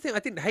this is the thing, I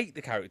didn't hate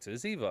the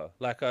characters either.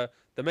 Like the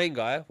main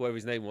guy, whatever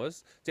his name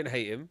was, didn't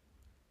hate him.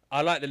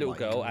 I like the little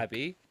girl,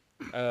 Abby,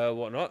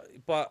 whatnot.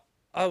 But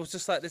I was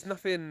just like, there's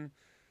nothing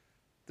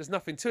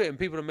to it, and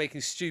people are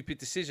making stupid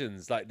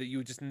decisions like that you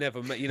would just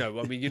never make. You know,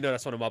 I mean,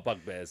 that's one of my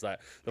bugbears,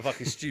 like the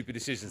fucking stupid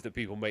decisions that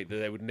people make that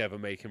they would never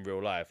make in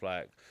real life.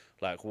 Like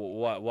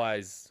why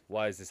is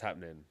this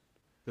happening?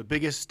 The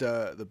biggest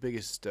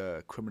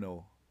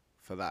criminal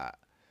for that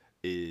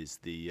is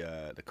the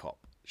cop.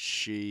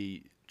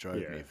 She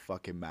drove me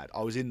fucking mad.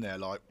 I was in there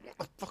like, what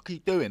the fuck are you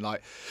doing?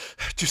 Like,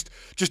 just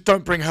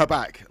don't bring her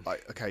back.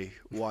 Like, okay,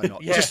 why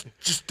not?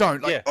 Just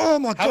don't. Like, oh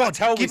my god,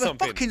 give her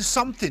fucking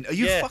something. Are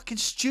you fucking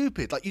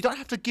stupid? Like, you don't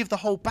have to give the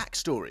whole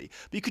backstory,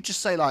 but you could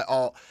just say like,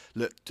 oh,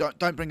 look,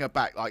 don't bring her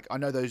back. Like, I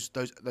know those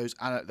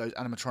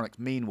animatronics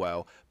mean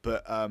well,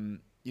 but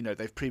you know,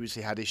 they've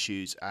previously had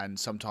issues and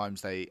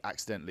sometimes they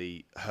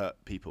accidentally hurt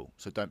people,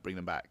 so don't bring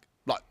them back.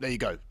 Like, there you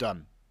go,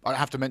 done. I don't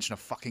have to mention a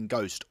fucking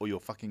ghost or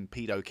your fucking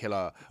pedo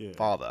killer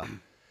father.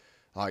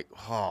 Like,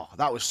 oh,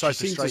 that was so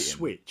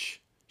frustrating.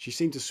 She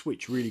seemed to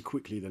switch really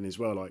quickly then as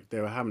well. Like, they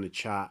were having a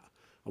chat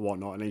and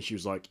whatnot, and then she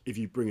was like, if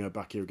you bring her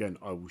back here again,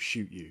 I will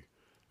shoot you.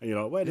 And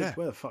you're like, where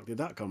the fuck did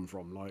that come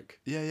from? Like,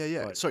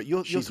 yeah. Like, sorry,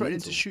 you're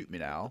threatening to shoot me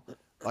now.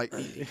 Like,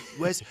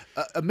 where's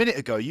a minute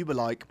ago you were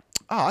like,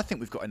 oh, I think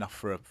we've got enough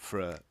for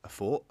a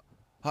fort.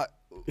 Like,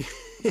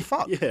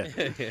 fuck.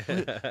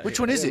 Which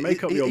one is it?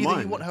 Make up your Either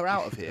mind. you want her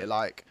out of here,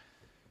 like,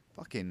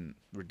 fucking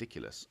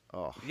ridiculous.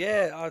 Oh.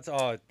 Yeah,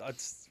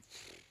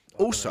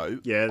 Also,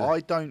 I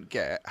don't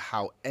get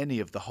how any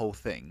of the whole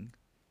thing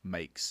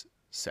makes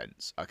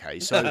sense. Okay,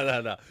 so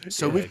no.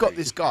 So we've got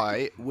this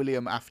guy,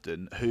 William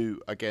Afton,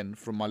 who, again,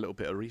 from my little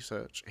bit of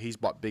research, he's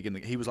like big in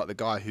he was like the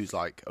guy who's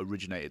like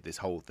originated this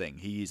whole thing.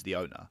 He is the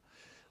owner.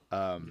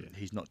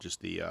 He's not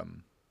just the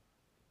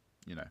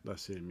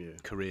that's him,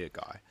 career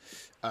guy.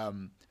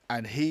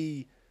 And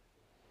he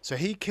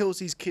kills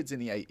these kids in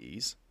the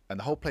 80s, and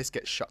the whole place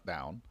gets shut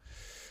down.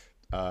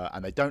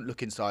 And they don't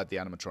look inside the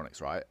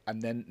animatronics, right?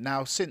 And then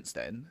now, since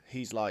then,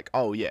 he's like,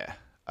 oh yeah,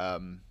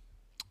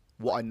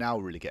 what I now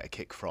really get a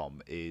kick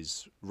from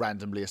is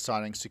randomly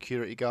assigning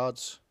security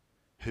guards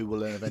who will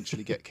then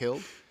eventually get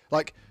killed.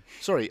 Like,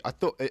 sorry, I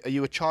thought, are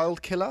you a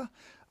child killer?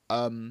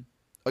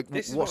 Like,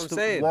 this is what I'm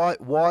saying. Why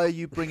are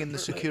you bringing the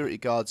security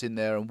guards in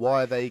there, and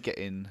why are they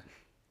getting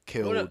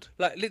killed? Well,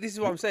 like, this is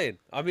what I'm saying.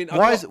 I mean,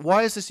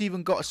 why has this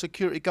even got a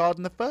security guard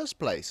in the first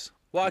place?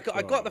 Well,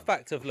 I got the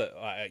fact of, look,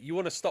 you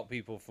want to stop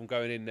people from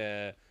going in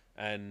there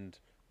and,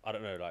 I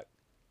don't know, like,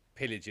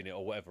 pillaging it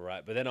or whatever,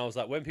 right? But then I was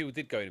like, when people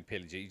did go in and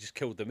pillage it, you just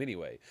killed them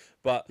anyway.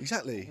 But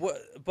exactly.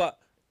 But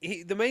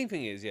the main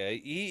thing is,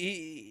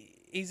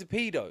 he's a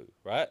pedo,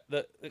 right?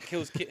 That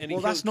kills kids. Well,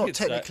 that's not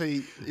technically.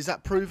 Right? Is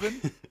that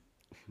proven?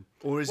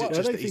 Or is it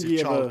just that he's a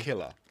child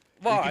killer?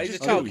 Well, he's a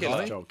child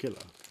killer.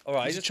 All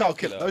right, he's a child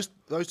killer.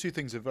 Those two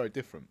ththings are very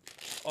different.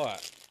 All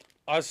right.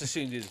 I just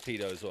assumed he's a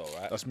pedo as well,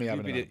 right? That's me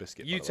having another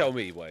biscuit. You tell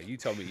me, boy. You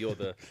tell me. You're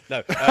the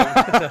no.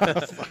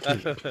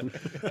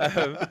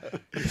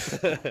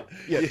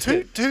 Yeah,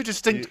 two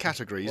distinct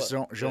categories,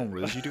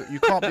 genres. You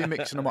can't be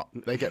mixing them up.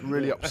 They get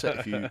really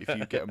upset if you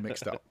get them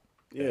mixed up.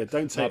 Yeah,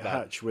 don't take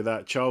Hatch with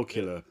that child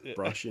killer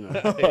brush, you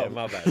know. Yeah,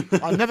 my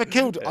bad. I never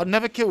killed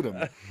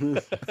him.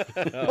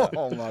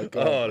 Oh my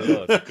god. Oh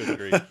lord,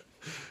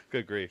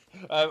 good grief.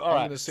 All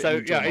right.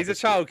 So yeah, he's a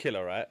child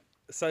killer, right?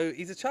 So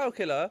he's a child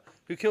killer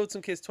who killed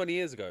some kids 20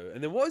 years ago.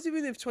 And then what has he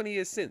been doing for 20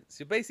 years since?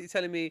 You're basically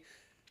telling me,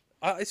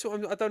 I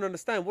don't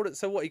understand.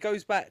 He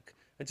goes back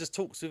and just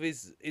talks with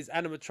his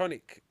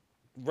animatronic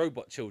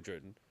robot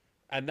children,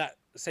 and that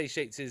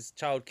satiates his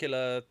child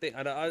killer thing.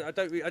 And I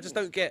just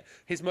don't get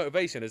his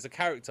motivation as a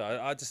character.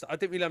 I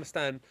didn't really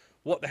understand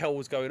what the hell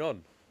was going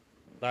on.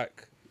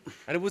 Like,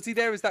 and was he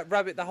there as that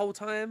rabbit the whole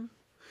time?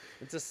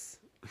 It just,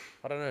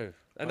 I don't know.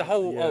 And the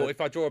whole, if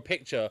I draw a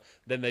picture,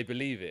 then they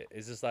believe it.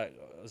 It's just like,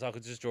 so I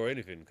could just draw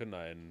anything, couldn't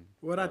I? And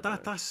well,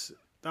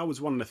 that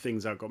was one of the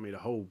things that got me, the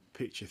whole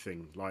picture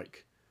thing.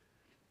 Like,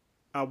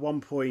 at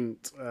one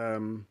point,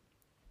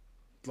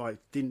 like,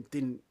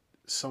 didn't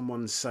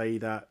someone say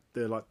that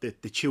they're like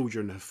the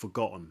children have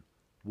forgotten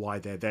why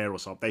they're there or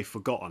something. They've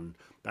forgotten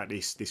that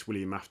this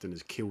William Afton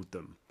has killed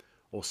them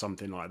or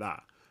something like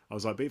that. I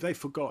was like, but if they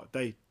forgot,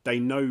 they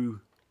know,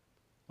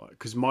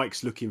 because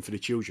Mike's looking for the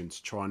children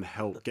to try and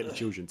get the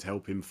children to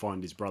help him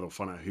find his brother, or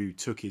find out who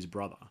took his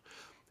brother,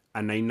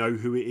 and they know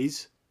who it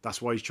is. That's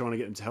why he's trying to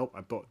get them to help,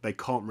 but they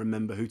can't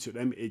remember who took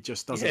them. It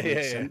just doesn't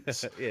make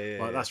sense.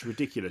 That's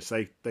ridiculous.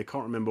 They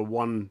can't remember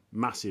one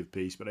massive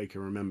piece, but they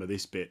can remember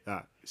this bit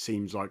that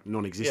seems like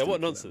non-existent. Yeah,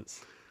 what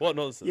nonsense? What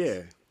nonsense?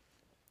 Yeah.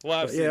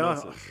 What absolute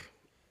nonsense?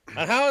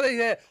 And how are they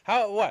there?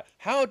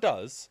 How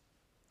does,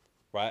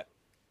 right?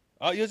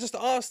 You're just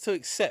asked to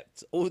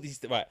accept all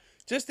these, right?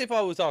 Just if I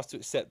was asked to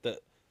accept that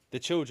the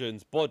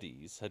children's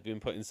bodies had been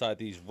put inside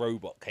these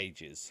robot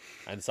cages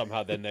and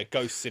somehow then their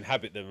ghosts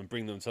inhabit them and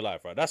bring them to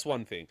life, right? That's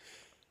one thing.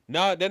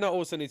 Now, then I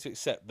also need to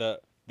accept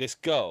that this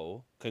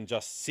girl can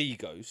just see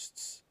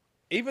ghosts,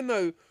 even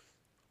though,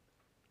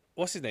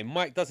 what's his name?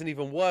 Mike doesn't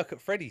even work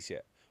at Freddy's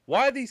yet.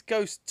 Why are these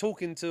ghosts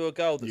talking to a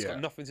girl that's got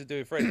nothing to do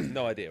with Freddy's?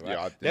 No idea,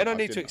 right? Then I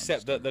need to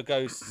accept that the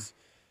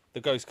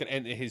ghost can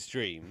enter his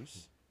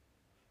dreams.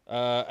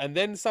 And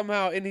then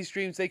somehow in his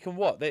dreams they can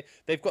what?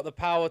 They've got the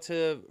power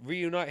to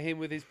reunite him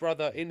with his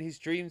brother in his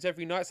dreams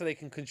every night, so they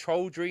can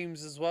control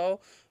dreams as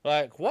well.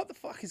 Like, what the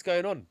fuck is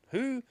going on?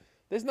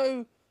 There's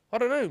no, I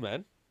don't know,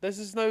 man. There's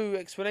just no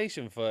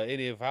explanation for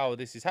any of how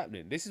this is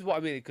happening. This is what I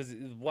mean, because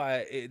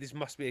this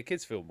must be a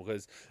kids' film,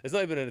 because there's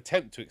not even an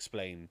attempt to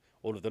explain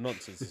all of the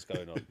nonsense that's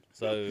going on.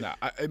 So now,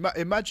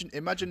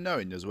 imagine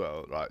knowing as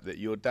well, right, that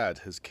your dad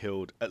has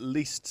killed at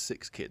least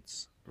 6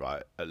 kids.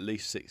 Right, at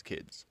least 6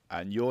 kids,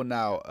 and you're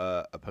now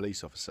a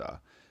police officer,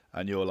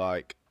 and you're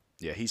like,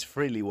 yeah, he's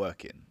freely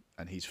working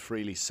and he's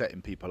freely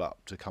setting people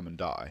up to come and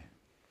die.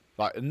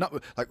 Like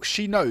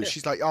she knows,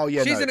 she's like, oh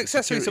yeah, she's an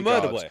accessory to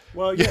murder boy.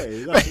 Well,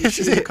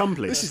 she's an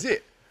accomplice. This is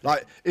it.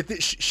 Like,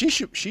 she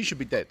should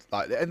be dead.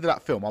 Like, at the end of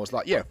that film, I was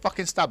like, yeah,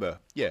 fucking stab her.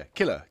 Yeah,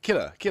 kill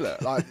her.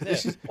 Like,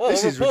 this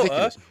is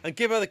ridiculous. And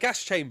give her the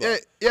gas chamber.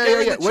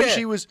 Yeah.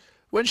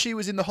 When she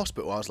was in the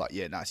hospital, I was like,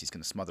 yeah, Nancy's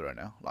gonna smother her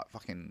now. Like,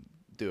 fucking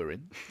do her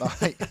in.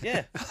 Like,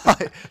 yeah.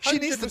 Like, she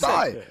needs to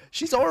die. Yeah.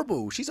 She's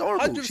horrible. 100%. She's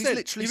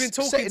literally. You've been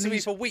talking to me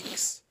for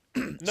weeks,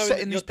 knowing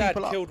that your dad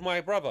killed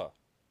my brother.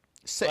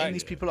 Setting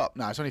these people up.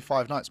 No, it's only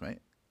 5 nights, mate.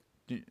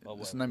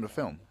 That's the name of the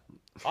film.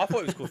 I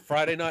thought it was called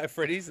Friday Night at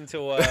Freddy's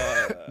until...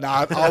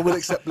 Nah, I will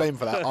accept blame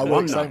for that. I will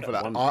accept blame for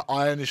that.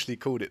 I initially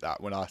called it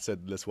that when I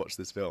said, let's watch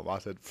this film. I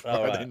said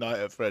Friday Night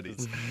at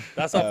Freddy's.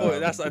 That's what I thought.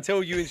 That's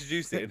until you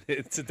introduced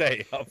it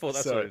today. I thought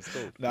that's what it was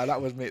called. No,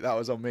 that was me. That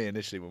was on me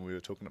initially when we were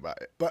talking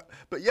about it. But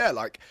yeah,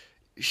 like,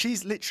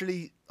 she's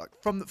literally, like,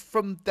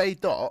 from day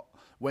dot,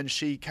 when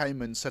she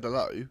came and said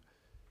hello,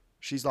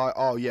 she's like,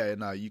 oh yeah,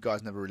 no, you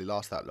guys never really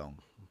last that long.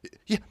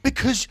 Yeah,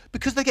 because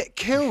they get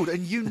killed,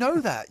 and you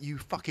know that, you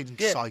fucking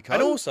psycho.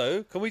 And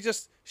also,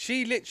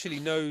 she literally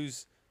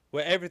knows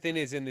where everything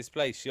is in this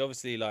place. She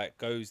obviously, like,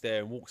 goes there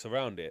and walks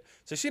around it.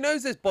 So she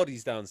knows there's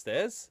bodies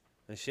downstairs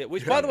and shit,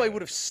 which, by the way,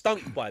 would have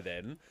stunk by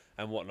then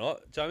and whatnot.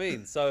 Do you know what I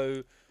mean?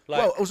 So, like...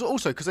 Well, it was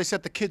also because they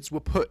said the kids were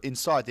put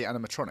inside the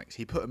animatronics.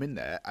 He put them in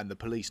there, and the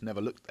police never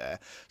looked there.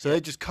 So they're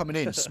just coming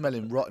in,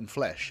 smelling rotten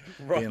flesh,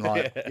 being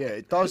like, yeah,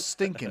 it does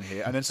stink in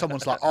here. And then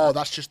someone's like, oh,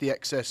 that's just the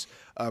excess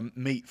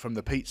meat from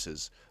the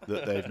pizzas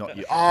that they've not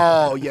used.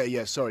 Oh,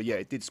 yeah, sorry, yeah,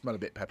 it did smell a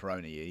bit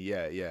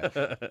pepperoni-y.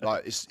 Yeah.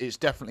 Like, it's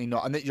definitely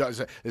not. And then, you know,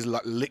 there's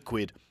like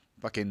liquid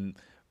fucking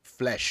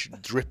flesh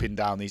dripping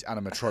down these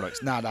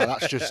animatronics. No,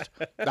 that's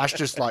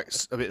just like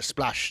a bit of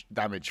splash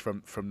damage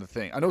from the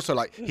thing. And also,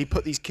 like, he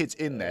put these kids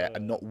in there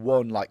and not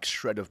one like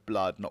shred of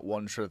blood, not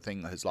one shred of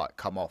thing has like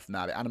come off.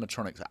 Now the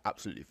animatronics are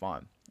absolutely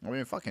fine. I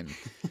mean, fucking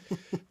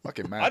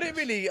mad. I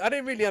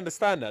didn't really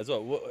understand that as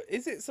well.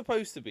 Is it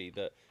supposed to be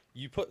that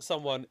you put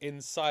someone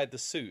inside the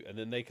suit and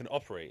then they can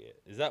operate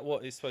it? Is that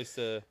what it's supposed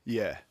to?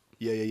 Yeah.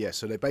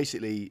 So they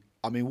basically,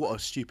 I mean, what a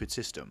stupid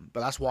system.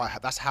 But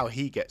that's how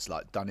he gets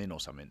like done in or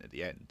something at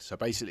the end. So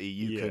basically,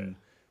 you can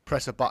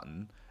press a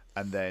button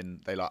and then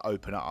they like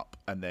open up,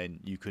 and then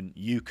you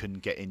can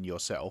get in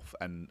yourself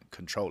and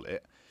control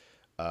it,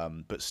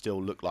 but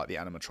still look like the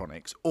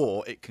animatronics,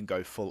 or it can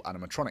go full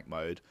animatronic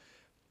mode,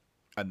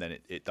 and then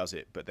it does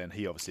it. But then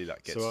he obviously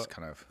like gets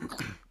kind of.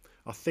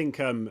 I think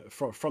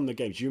from the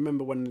games, do you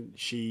remember when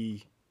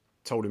she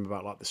told him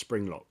about like the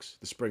spring locks?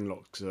 The spring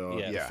locks are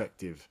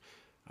effective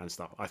and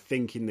stuff. I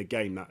think in the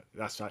game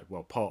that's like,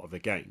 well, part of the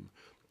game,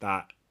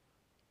 that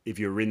if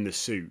you're in the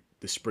suit,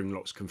 the spring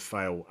locks can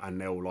fail and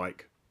they'll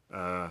like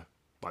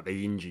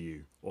they injure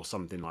you or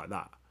something like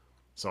that.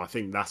 So I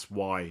think that's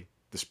why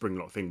the spring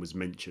lock thing was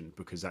mentioned,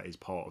 because that is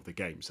part of the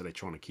game. So they're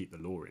trying to keep the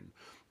lore in.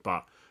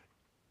 But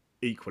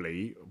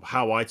equally,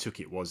 how I took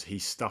it was he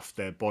stuffed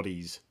their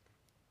bodies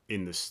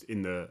in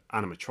the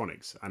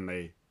animatronics, and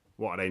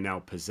are they now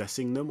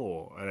possessing them,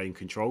 or are they in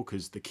control?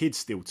 Because the kids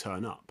still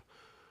turn up.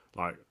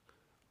 Like,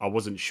 I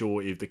wasn't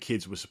sure if the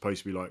kids were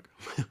supposed to be like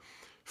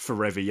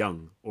forever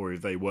young, or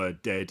if they were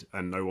dead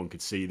and no one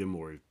could see them,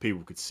 or if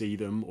people could see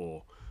them,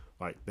 or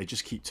like they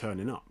just keep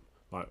turning up.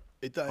 Like,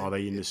 are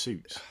they in the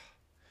suits?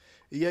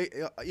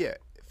 Yeah.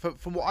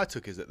 From what I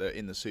took is that they're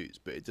in the suits,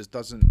 but it just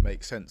doesn't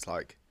make sense.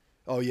 Like,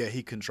 oh yeah,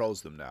 he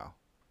controls them now.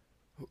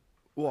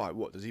 Why?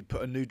 What does he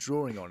put a new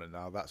drawing on, and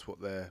now that's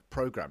what they're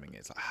programming?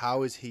 It's like,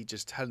 how is he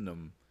just telling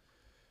them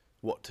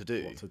what to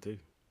do? What to do?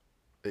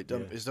 It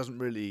doesn't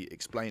really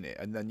explain it.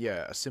 And then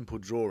a simple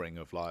drawing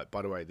of like,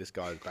 by the way, this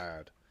guy's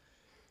bad,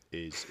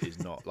 is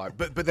not like.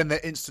 But then they're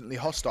instantly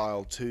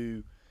hostile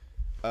to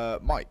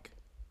Mike.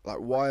 Like,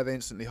 why are they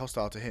instantly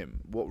hostile to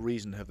him? What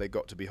reason have they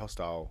got to be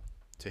hostile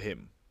to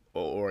him?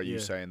 Or are you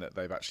saying that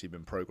they've actually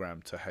been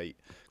programmed to hate?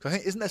 Because I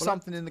think, isn't there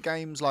something in the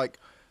games like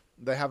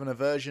they have an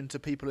aversion to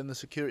people in the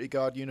security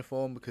guard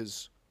uniform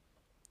because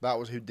that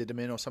was who did them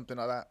in or something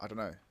like that? I don't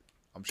know.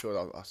 I'm sure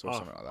I saw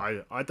something like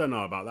that. I don't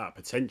know about that.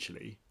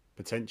 Potentially,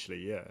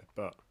 yeah.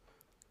 But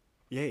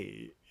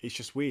yeah, it's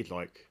just weird.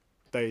 Like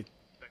they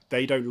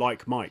don't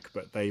like Mike,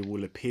 but they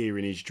will appear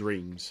in his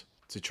dreams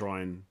to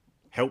try and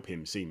help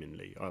him.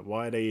 Seemingly,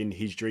 why are they in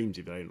his dreams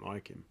if they don't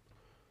like him?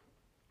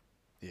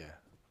 Yeah.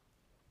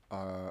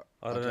 I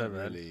don't know,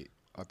 man.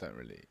 I don't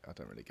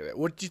really get it.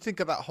 What do you think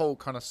of that whole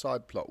kind of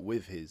side plot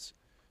with his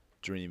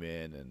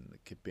dreaming and the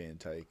kid being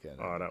taken?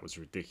 Oh, that was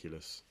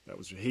ridiculous.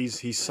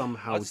 He's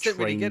somehow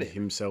trained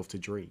himself to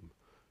dream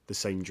the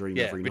same dream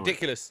every night.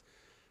 Ridiculous.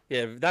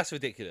 Yeah, that's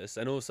ridiculous.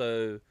 And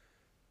also,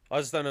 I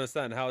just don't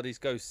understand how are these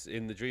ghosts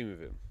in the dream of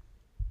him?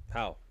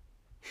 How?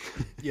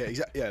 Yeah,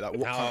 exactly. Yeah,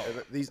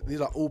 like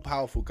these are all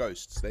powerful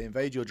ghosts. They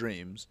invade your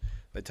dreams.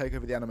 They take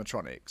over the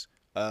animatronics.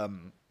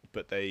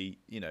 But they,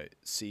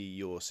 see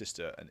your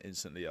sister and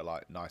instantly are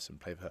like nice and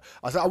play with her.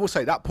 I will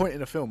say that point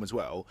in the film as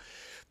well.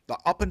 Like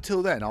up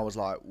until then, I was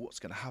like, "What's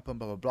gonna happen?"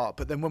 Blah blah blah.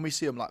 But then when we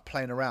see them like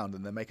playing around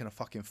and they're making a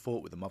fucking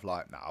fort with them, I'm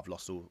like, "Nah, I've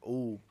lost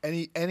all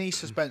any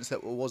suspense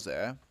that was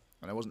there,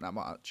 and there wasn't that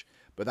much.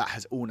 But that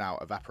has all now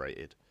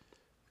evaporated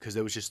because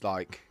there was just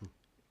like,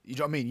 you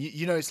know what I mean?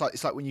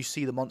 It's like when you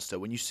see the monster,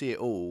 when you see it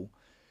all."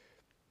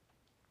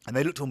 And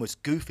they looked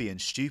almost goofy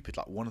and stupid.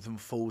 Like one of them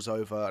falls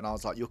over, and I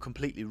was like, "You're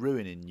completely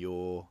ruining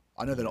your."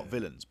 I know they're not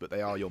villains, but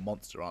they are your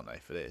monster, aren't they?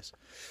 For this,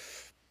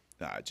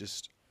 nah,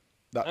 just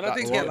that. And I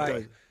think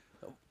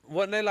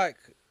when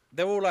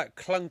they're all like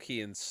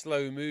clunky and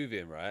slow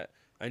moving, right?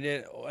 And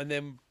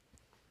then,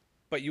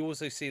 but you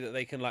also see that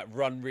they can like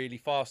run really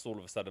fast all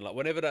of a sudden. Like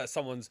whenever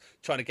someone's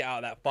trying to get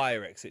out of that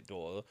fire exit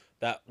door,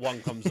 that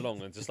one comes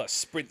along and just like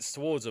sprints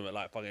towards them at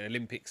like fucking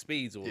Olympic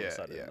speeds all of a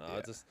sudden.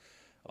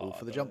 All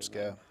for the jump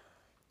scare.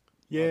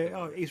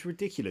 Yeah, it's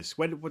ridiculous.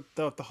 When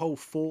the whole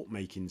fort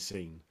making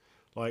scene,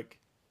 like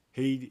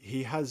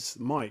he has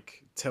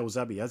Mike tells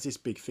Abby has this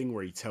big thing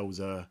where he tells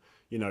her,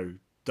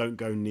 don't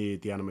go near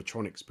the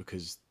animatronics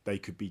because they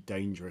could be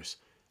dangerous.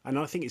 And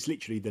I think it's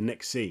literally the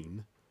next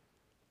scene.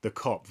 The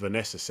cop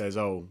Vanessa says,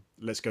 "Oh,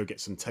 let's go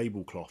get some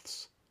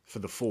tablecloths for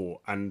the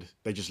fort," and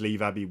they just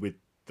leave Abby with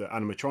the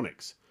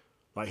animatronics.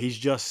 Like he's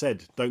just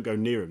said, "Don't go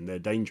near them; they're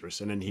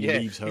dangerous," and then he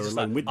leaves her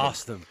alone with them.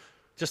 Ask them.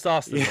 Just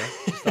ask them, man.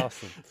 Just ask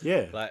them.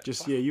 Yeah,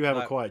 you have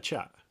a quiet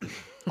chat.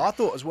 I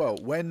thought as well,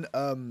 when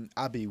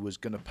Abby was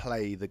going to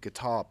play the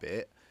guitar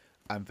bit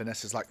and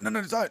Vanessa's like, no,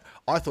 don't.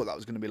 I thought that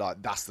was going to be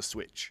like, that's the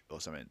switch or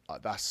something.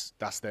 Like, that's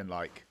then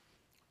like...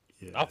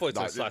 Yeah. I thought it was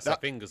going to slice their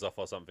fingers off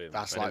or something.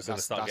 That's like,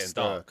 that's getting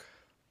dark.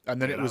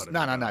 And then it was,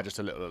 no, just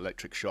a little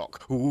electric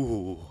shock.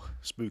 Ooh,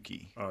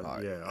 spooky.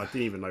 I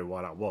didn't even know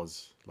why that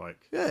was.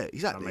 Like, yeah,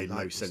 exactly. That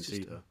made no sense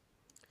either.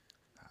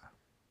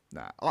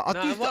 Nah,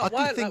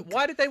 I think.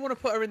 Why did they want to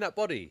put her in that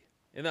body?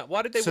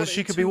 Why did they? So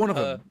she could be one of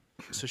them.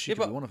 So she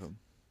could be one of them.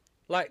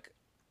 Like,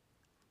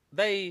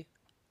 I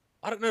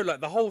don't know. Like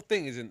the whole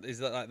thing is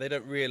that like they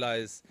don't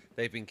realize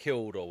they've been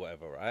killed or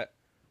whatever, right?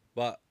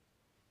 But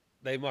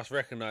they must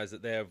recognize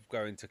that they're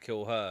going to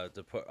kill her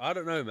to put. I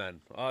don't know,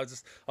 man. I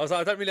was like,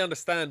 I don't really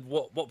understand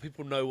what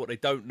people know, what they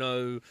don't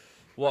know,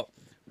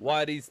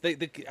 why these.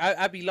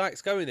 Abby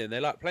likes going in. They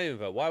like playing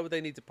with her. Why would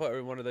they need to put her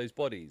in one of those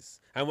bodies?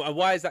 And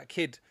why is that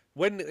kid?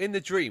 When in the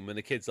dream, when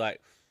the kid's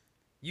like,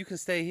 you can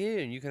stay here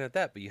and you can have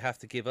that, but you have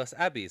to give us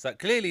Abby. It's like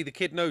clearly the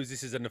kid knows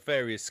this is a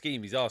nefarious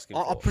scheme he's asking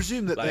for. I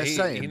presume that they're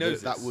saying he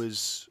knows that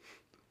was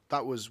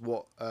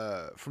what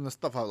from the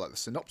stuff like the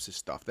synopsis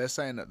stuff. They're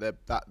saying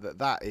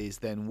that is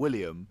then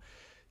William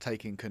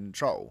taking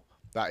control.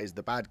 That is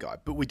the bad guy,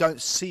 but we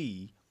don't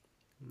see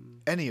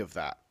any of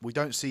that. We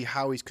don't see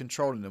how he's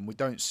controlling them. We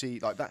don't see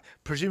like that.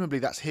 Presumably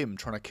that's him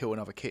trying to kill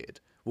another kid.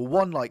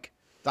 Well,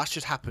 that's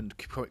just happened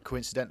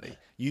coincidentally.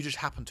 You just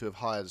happen to have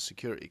hired a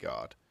security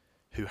guard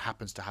who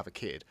happens to have a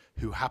kid,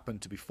 who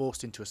happened to be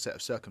forced into a set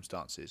of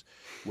circumstances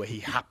where he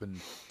happened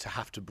to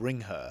have to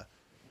bring her,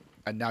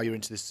 and now you're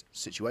into this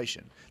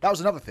situation. That was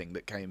another thing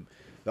that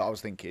I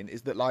was thinking,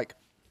 is that like,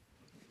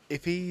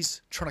 if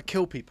he's trying to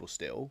kill people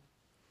still,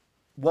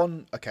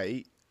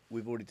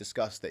 we've already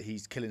discussed that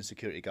he's killing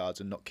security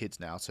guards and not kids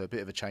now, so a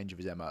bit of a change of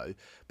his MO.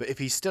 But if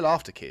he's still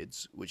after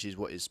kids, which is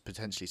what is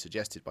potentially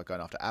suggested by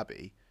going after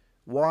Abby,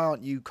 why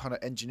aren't you kind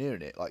of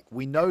engineering it? Like,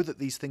 we know that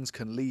these things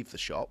can leave the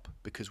shop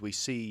because we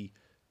see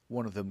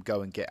one of them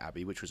go and get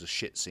Abby, which was a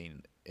shit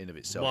scene in of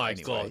itself. My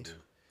anyway. God.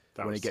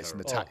 When he gets in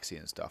the taxi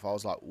and stuff, I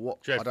was like,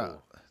 "What?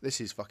 Dreadful.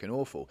 This is fucking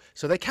awful."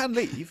 So they can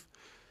leave,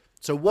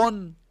 So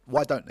one,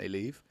 why don't they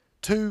leave?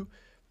 Two,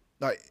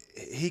 like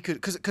he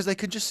could, because they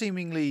could just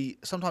seemingly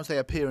sometimes they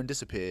appear and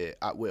disappear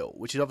at will,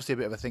 which is obviously a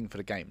bit of a thing for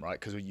the game, right?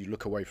 Because you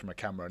look away from a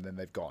camera and then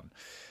they've gone.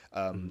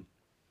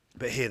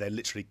 But here they're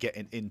literally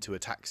getting into a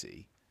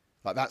taxi.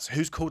 Like that's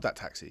who's called that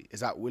taxi? Is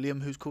that William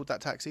who's called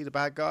that taxi, the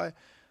bad guy?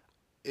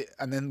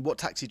 And then what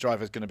taxi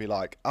driver is going to be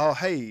like? Oh,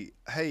 hey,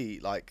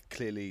 like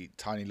clearly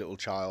tiny little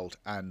child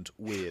and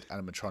weird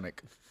animatronic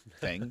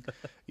thing.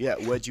 Yeah,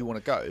 where do you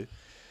want to go?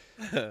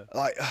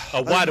 Like,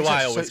 why do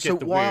I always get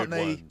the weird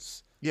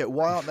ones? Yeah,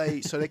 why aren't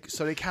they? So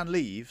they can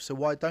leave. So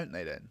why don't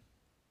they then?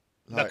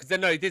 Like,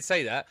 no, he did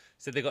say that.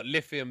 So they got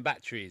lithium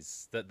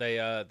batteries that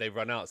they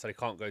run out, so they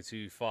can't go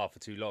too far for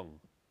too long.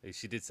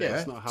 She did say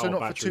That's that. not how so a not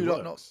for battery too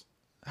long. works.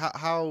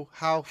 How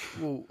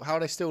are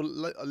they still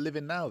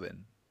living now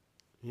then?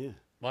 Yeah.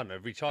 I don't know,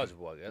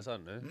 rechargeable, I guess. I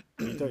don't know.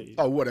 You don't,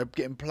 Oh, what? They're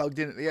getting plugged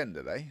in at the end,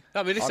 are they?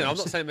 I mean, listen, I'm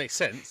not saying it makes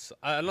sense.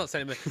 I'm not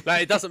saying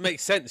like it doesn't make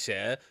sense.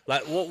 Yeah,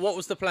 like what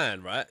was the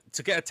plan, right?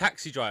 To get a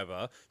taxi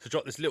driver to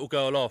drop this little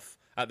girl off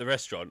at the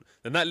restaurant,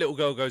 then that little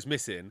girl goes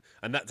missing,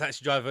 and that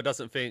taxi driver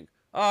doesn't think,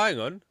 oh, hang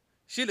on,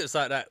 she looks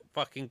like that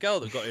fucking girl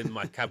that got in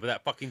my cab with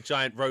that fucking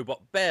giant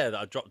robot bear that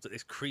I dropped at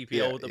this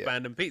creepy old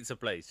abandoned pizza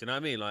place. You know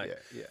what I mean? Like,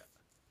 Yeah.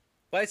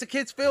 but it's a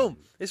kids' film.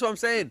 That's what I'm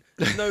saying.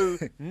 There's no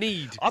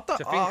need to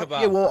think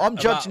about. Yeah, well, I'm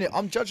judging it.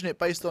 I'm judging it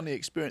based on the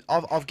experience.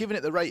 I've given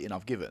it the rating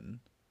I've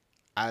given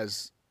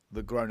as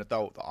the grown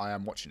adult that I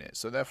am watching it.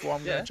 So therefore,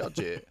 I'm going to judge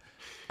it,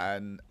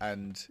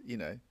 and you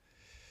know,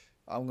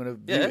 I'm going to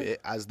view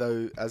it as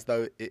though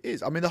it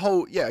is. I mean, the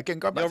whole again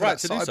going back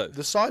to that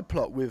the side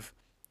plot with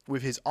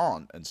his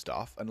aunt and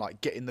stuff, and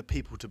like getting the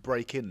people to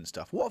break in and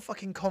stuff. What a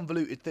fucking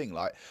convoluted thing!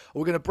 Like,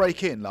 we're going to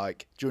break in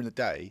like during the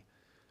day.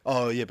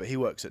 Oh yeah, but he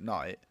works at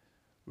night.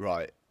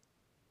 Right.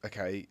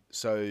 Okay.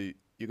 So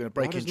you're going to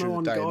break in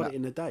during the day. Why does no one guard it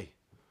in the day?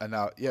 And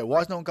now, why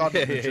is no one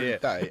guarding it during the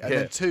day? And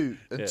then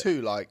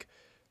two, like,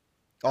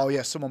 oh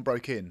yeah, someone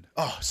broke in.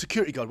 Oh,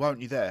 security guard, why weren't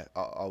you there?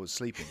 I was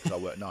sleeping because I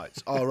work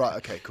nights. Oh right,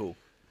 okay, cool.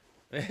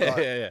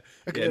 Yeah.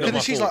 Okay. And then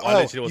she's like,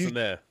 I literally wasn't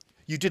there.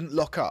 You didn't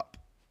lock up,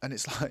 and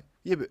it's like,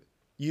 yeah, but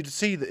you'd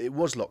see that it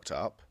was locked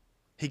up.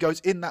 He goes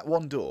in that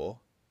one door.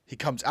 He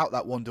comes out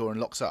that one door and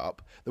locks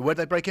up. Where'd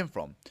they break in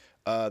from?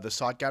 The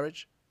side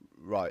garage.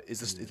 Right, is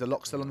the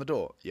lock still on the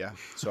door? Yeah,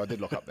 so I did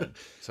lock up then.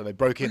 So they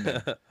broke in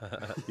then.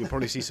 You'll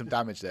probably see some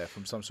damage there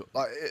from some sort.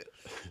 Like, it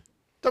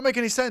don't make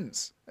any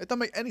sense. It don't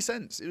make any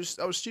sense.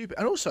 I was stupid.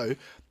 And also,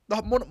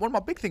 one of my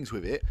big things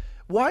with it,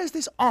 why is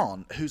this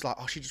aunt who's like,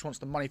 oh, she just wants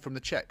the money from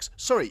the checks?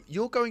 Sorry,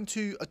 you're going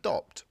to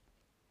adopt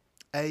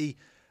a.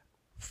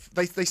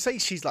 They say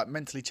she's like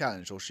mentally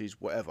challenged or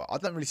she's whatever. I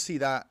don't really see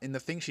that in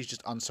the thing. She's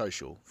just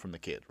unsocial from the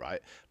kid,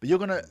 right? But you're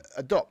going to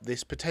adopt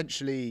this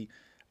potentially.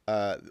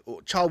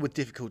 Child with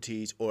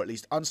difficulties, or at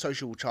least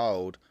unsocial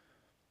child,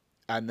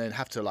 and then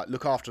have to like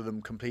look after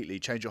them completely,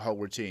 change your whole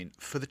routine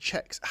for the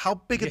checks. How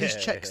big are these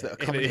checks that are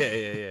coming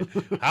in?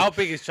 How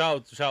big is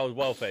child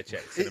welfare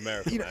checks in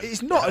America?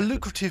 It's not a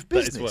lucrative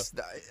business.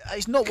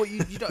 It's not what you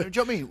don't. Do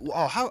you know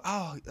what I mean?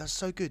 Oh, that's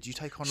so good. You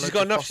take on. She's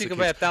got enough. She can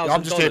pay $1,000.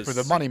 I'm just here for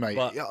the money, mate.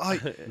 But...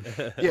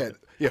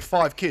 yeah.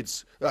 5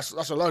 kids. That's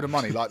a load of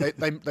money. Like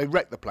they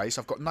wreck the place.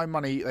 I've got no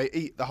money. They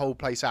eat the whole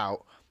place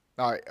out.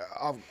 Like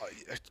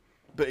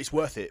but it's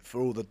worth it for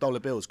all the dollar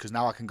bills because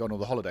now I can go on all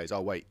the holidays. Oh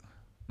wait,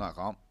 no, I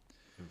can't.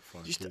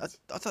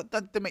 I thought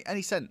that didn't make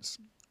any sense.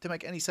 Didn't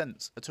make any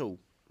sense at all.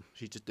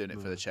 She's just doing it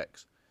for the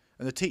checks,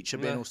 and the teacher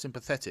being all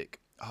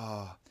sympathetic.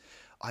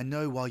 I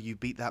know why you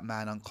beat that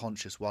man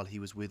unconscious while he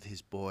was with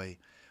his boy.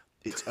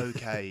 It's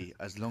okay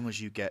as long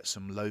as you get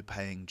some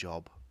low-paying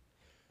job.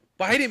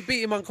 But he didn't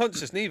beat him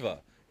unconscious neither.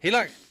 He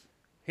tried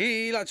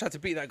to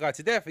beat that guy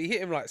to death. He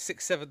hit him like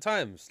 6-7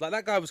 times. Like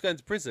that guy was going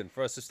to prison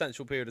for a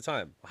substantial period of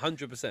time.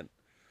 100%.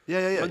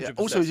 Yeah.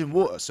 Also, he's in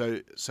water,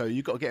 so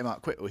you got to get him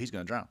out quick, or he's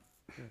going to drown.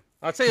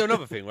 I'll tell you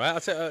another thing,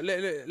 right?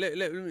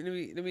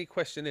 Let me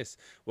question this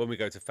when we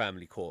go to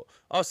family court.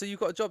 Oh, so you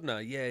got a job now?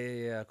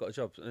 Yeah, I've got a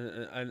job.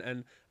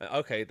 And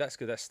okay, that's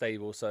good. That's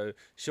stable. So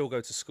she'll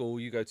go to school,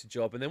 you go to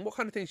job, and then what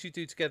kind of things you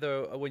do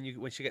together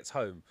when she gets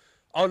home?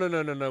 Oh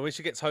no! When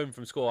she gets home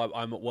from school,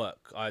 I'm at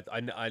work.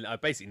 I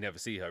basically never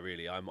see her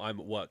really. I'm at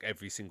work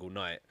every single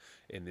night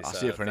in this. I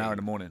see her for an hour in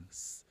the morning.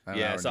 So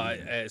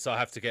I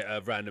have to get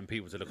random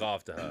people to look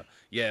after her.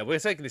 Yeah, we're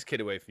taking this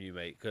kid away from you,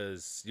 mate,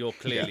 because you're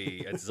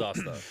clearly a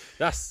disaster.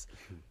 But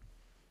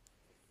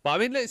I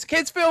mean, it's a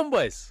kids' film,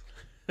 boys.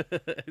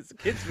 It's a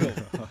kids' film.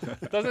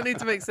 Doesn't need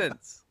to make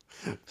sense.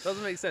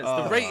 Doesn't make sense.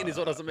 The rating is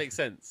what doesn't make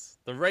sense.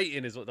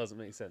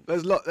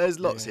 There's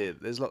lots here.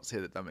 There's lots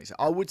here that don't make sense.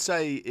 I would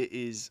say it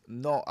is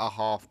not a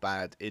half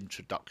bad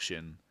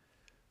introduction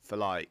for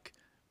like,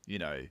 you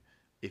know,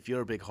 if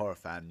you're a big horror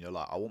fan, you're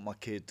like, I want my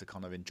kid to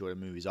kind of enjoy the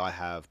movies I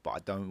have, but I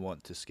don't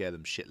want to scare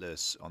them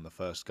shitless on the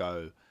first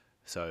go.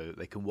 So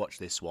they can watch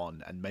this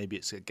one, and maybe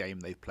it's a game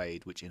they've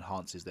played which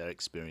enhances their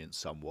experience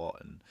somewhat.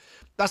 And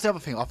that's the other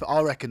thing.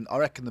 I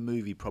reckon the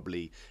movie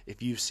probably,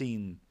 if you've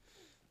seen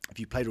if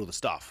you played all the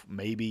stuff,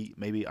 maybe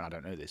I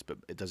don't know this, but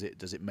does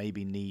it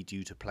maybe need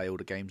you to play all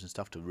the games and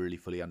stuff to really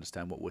fully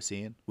understand what we're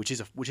seeing? Which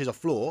is a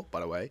flaw, by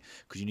the way,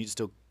 because you need to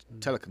still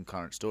tell a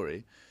concurrent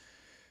story.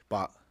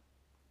 But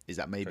is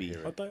that maybe?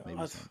 I don't, maybe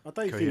I, it's not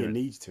I don't think it coherent?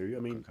 needs to. I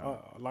mean,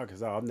 like I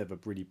said, I've never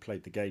really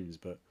played the games,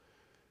 but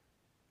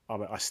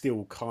I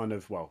still kind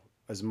of, well,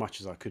 as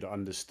much as I could have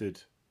understood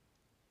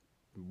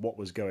what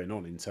was going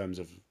on in terms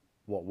of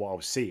what I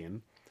was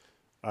seeing,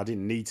 I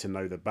didn't need to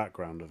know the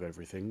background of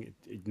everything.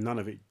 None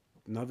of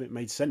it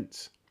made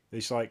sense.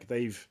 It's like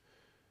they've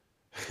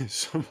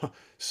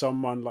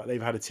someone like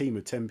they've had a team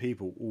of 10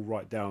 people all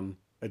write down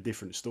a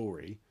different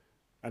story,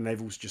 and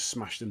they've all just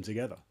smashed them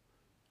together.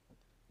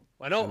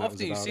 I know And that was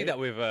often you about see it. that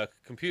with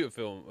computer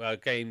film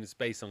games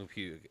based on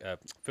computer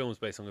films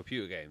based on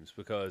computer games,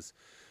 because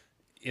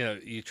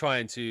you're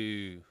trying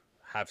to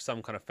have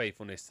some kind of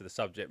faithfulness to the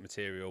subject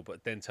material,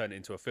 but then turn it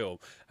into a film,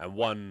 and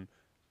one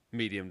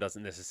medium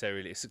doesn't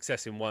necessarily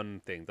success in one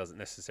thing doesn't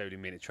necessarily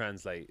mean it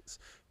translates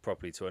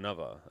properly to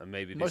another, and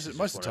maybe this is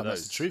Most just of the one time of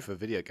that's those. the truth for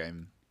video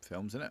game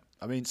films, isn't it?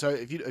 I mean, so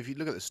if you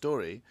look at the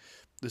story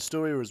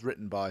was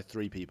written by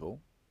 3 people.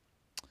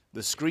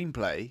 The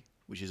screenplay,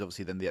 which is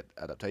obviously then the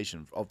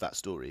adaptation of that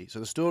story. So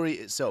the story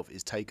itself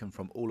is taken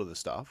from all of the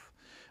stuff.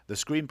 The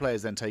screenplay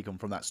is then taken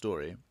from that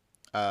story.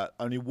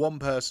 Only one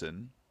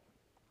person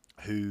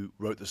who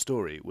wrote the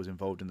story was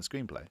involved in the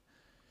screenplay,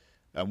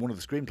 and one of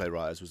the screenplay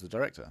writers was the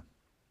director,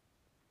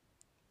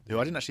 who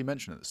I didn't actually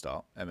mention at the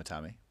start, Emma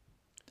Tammy.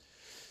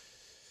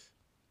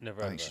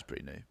 Never I heard think of she's her.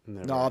 pretty new.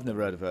 Never No, heard I've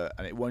never heard of her,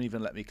 and it won't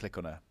even let me click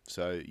on her.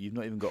 So you've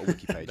not even got a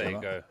wiki page. There you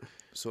Emma. go.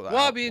 Sort that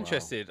Well, I'll out. be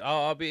interested.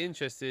 I'll be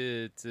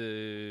interested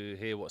to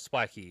hear what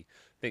Spikey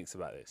thinks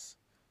about this.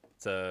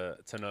 To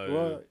know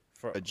Well,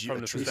 from a the true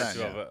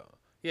perspective fan, of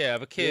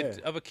a kid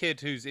Yeah. of a kid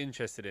who's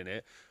interested in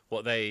it,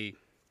 what they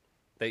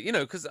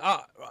because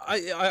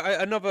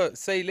another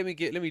say let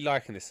me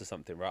liken this to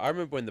something, right? I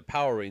remember when the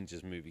Power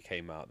Rangers movie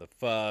came out, the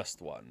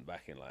first one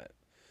back in like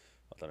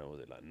I don't know, was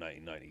it like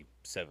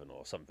 1997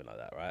 or something like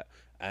that, right?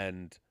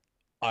 And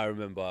I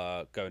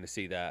remember going to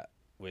see that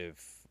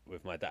with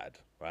my dad,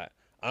 right?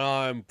 And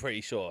I'm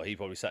pretty sure he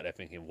probably sat there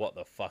thinking, "What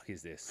the fuck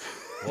is this?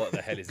 What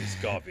the hell is this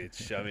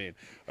garbage?" I mean,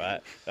 right?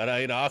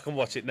 And I can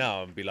watch it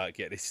now and be like,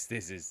 "Yeah, this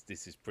is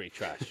pretty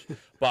trash."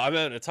 But I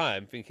remember at the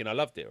time thinking I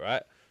loved it,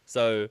 right?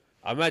 So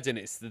I imagine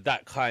it's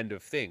that kind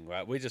of thing,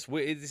 right?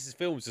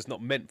 Film's just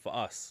not meant for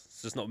us.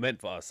 It's just not meant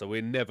for us, so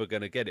we're never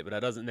gonna get it. But that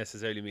doesn't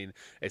necessarily mean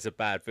it's a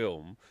bad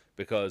film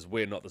because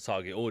we're not the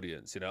target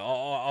audience. I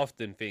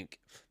often think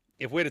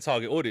if we're the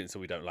target audience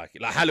and we don't like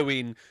it, like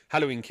Halloween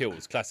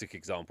Kills, classic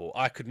example.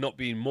 I could not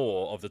be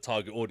more of the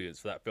target audience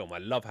for that film. I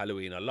love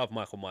Halloween, I love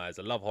Michael Myers,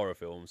 I love horror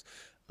films,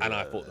 and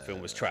I thought the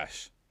film was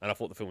trash.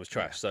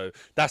 So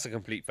that's a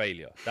complete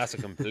failure. That's a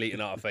complete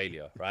and utter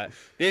failure, right?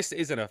 This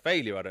isn't a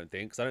failure, I don't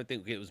think, because I don't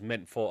think it was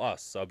meant for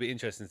us. So I'd be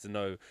interested to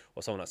know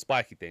what someone like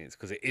Spikey thinks,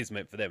 because it is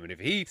meant for them. And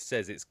if he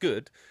says it's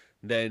good,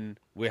 then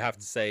we have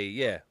to say,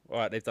 yeah, all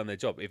right, they've done their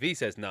job. If he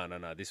says, no,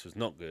 this was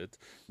not good,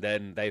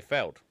 then they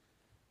failed.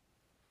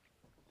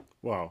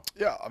 Well,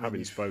 Yeah, I mean,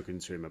 having spoken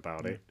to him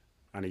about it,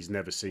 and he's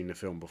never seen the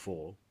film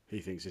before, he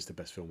thinks it's the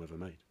best film ever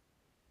made.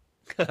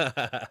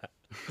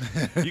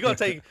 you got to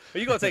take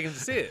him to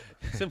see it.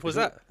 Simple as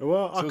that.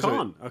 Well, I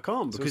also-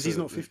 can't because he's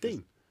also- not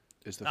 15.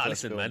 it's the Nah, first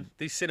listen, film. man.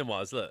 These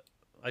cinemas, look.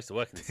 I used to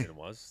work in these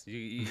cinemas.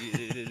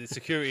 The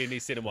security in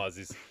these cinemas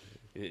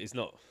is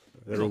not.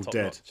 They're it's all not top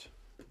dead.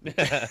 notch.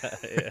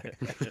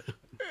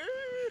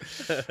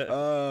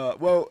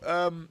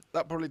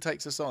 That probably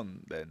takes us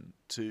on then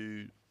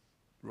to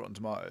Rotten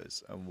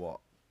Tomatoes and what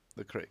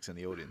the critics and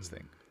the audience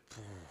think.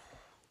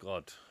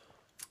 God,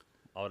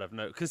 I would have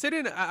no.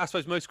 Considering, I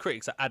suppose most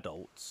critics are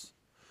adults,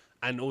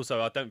 and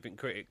also I don't think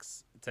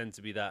critics tend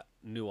to be that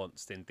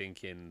nuanced in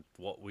thinking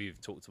what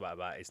we've talked about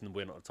is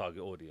we're not a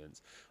target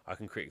audience. I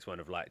reckon critics won't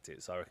have liked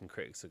it, so I reckon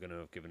critics are going to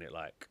have given it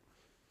like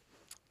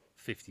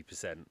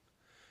 50%, and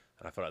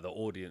I feel like the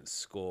audience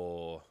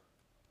score.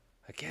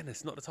 Again,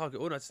 it's not the target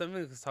audience. I don't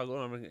think it's the target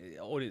audience. I reckon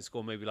audience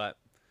score maybe like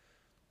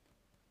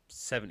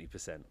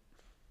 70%,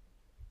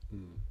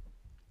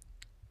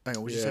 Hang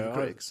on, what did you say for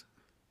critics?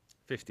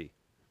 50.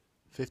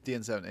 50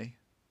 and 70.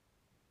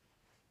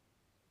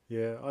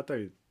 Yeah, I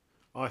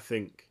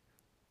think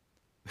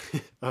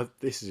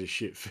this is a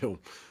shit film.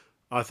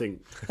 I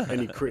think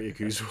any critic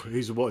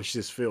who's watched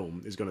this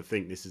film is going to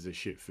think this is a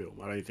shit film.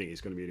 I don't think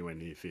it's going to be anywhere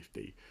near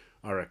 50.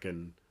 I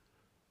reckon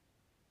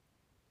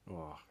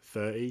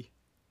 30,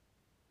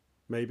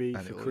 maybe,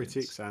 And for the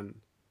critics and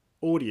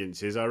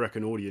audiences. I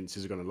reckon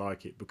audiences are going to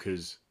like it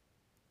because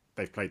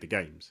they've played the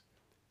games.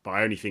 But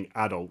I only think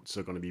adults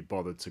are going to be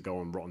bothered to go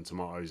on Rotten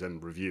Tomatoes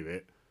and review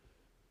it.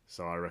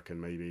 So I reckon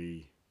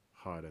maybe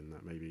higher than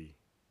that. Maybe.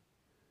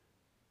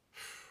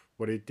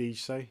 What did Deej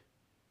say?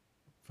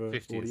 For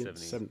 50 and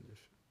audience? 70.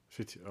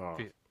 50,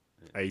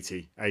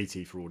 Fi-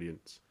 80 for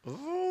audience.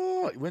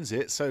 Oh, it wins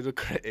it. So do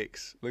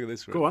critics. Look at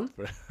this. Go on.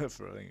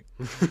 For a thing.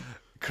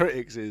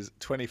 Critics is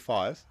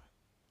 25.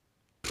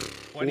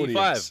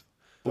 25.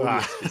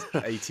 Audience is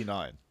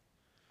 89.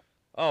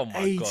 Oh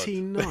my god.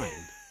 89.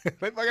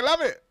 They fucking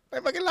love it. They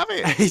fucking love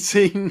it.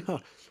 18.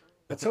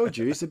 I told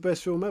you, it's the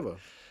best film ever.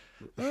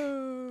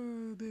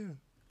 Oh dear.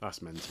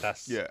 That's mental.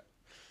 That's Yeah.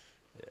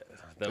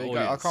 the There you go.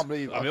 I audience. can't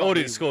believe. I mean, can't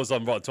audience believe scores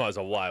on Rotten Tomatoes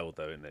are wild,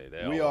 though, aren't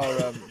they? We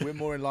are. We're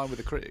more in line with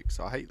the critics.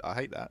 I hate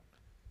that.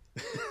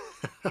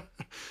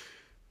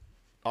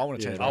 I want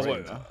to change Yeah, my I rating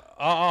won't. now.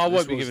 I This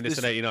won't be was- giving this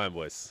this- an 89,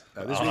 boys.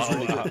 No, this was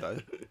really good though.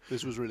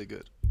 This was really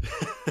good.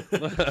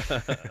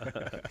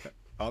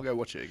 I'll go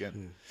watch it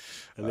again.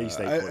 At least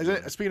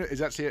 8. Speaking of,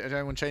 is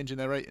anyone changing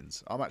their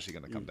ratings? I'm actually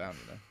going to come down.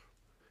 You know.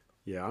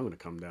 Yeah, I'm going to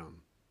come down.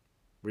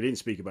 We didn't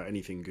speak about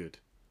anything good.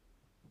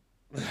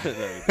 No,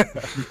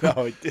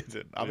 it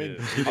didn't. I mean,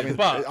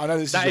 But I know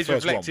this that is is the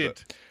first reflected. one,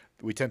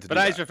 but we tend to. But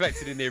do that is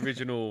reflected in the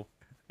original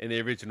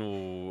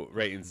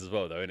ratings as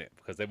well, though, isn't it?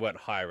 Because they weren't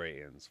high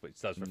ratings, which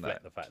does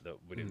reflect the fact that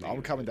we didn't.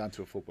 I'm coming down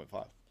to a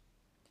 4.5.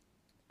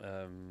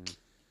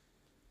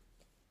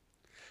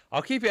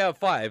 I'll keep it at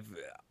 5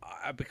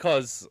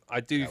 because I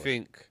do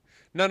think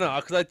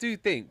because I do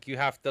think you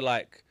have to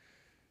like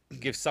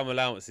give some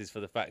allowances for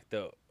the fact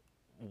that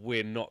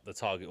we're not the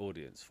target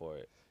audience for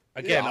it.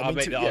 Again, Yeah, I I'll mean,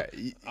 make to- the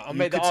yeah, I'll you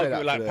make the could say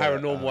argument that like for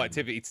the, Paranormal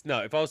Activity. No,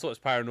 if I was to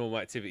watch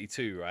Paranormal Activity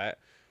 2, right?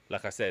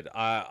 Like I said,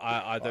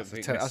 I don't That's a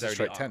think 10 that's a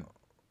necessarily straight 10.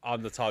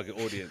 I'm the target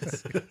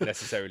audience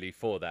necessarily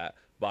for that,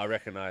 but I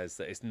recognise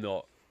that it's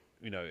not.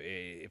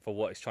 For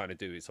what it's trying to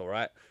do, it's all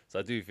right. So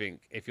I do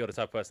think if you're the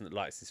type of person that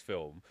likes this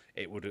film,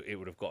 it would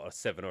have got a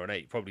 7 or an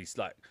 8. Probably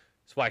like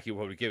Spikey will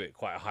probably give it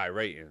quite a high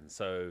rating.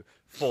 So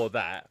for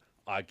that,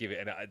 I give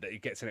it, and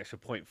it gets an extra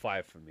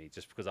 0.5 from me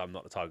just because I'm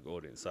not the target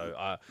audience.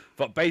 So,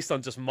 but based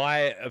on just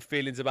my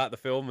feelings about the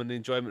film and the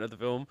enjoyment of the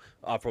film,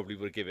 I probably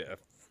would give it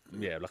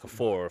like a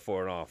 4 or a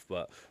 4.5.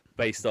 But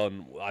based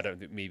on, I don't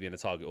think me being a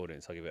target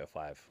audience, I'll give it a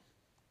 5.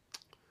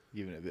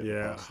 Giving it a bit Yeah.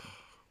 of a pass.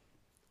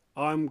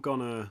 I'm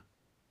gonna,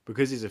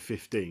 because it's a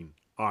 15,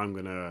 I'm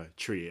gonna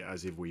treat it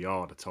as if we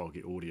are the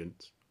target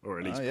audience, or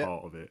at least yeah.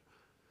 part of it.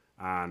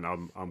 And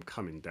I'm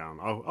coming down.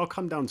 I'll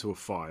come down to a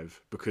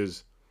 5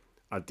 because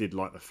I did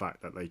like the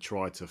fact that they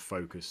tried to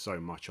focus so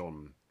much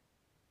on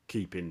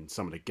keeping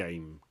some of the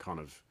game kind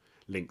of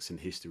links and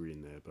history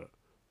in there, but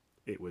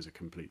it was a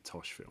complete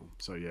tosh film.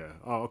 So yeah,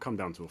 I'll come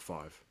down to a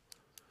 5.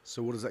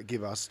 So what does that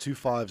give us? 2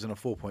 5s and a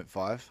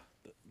 4.5.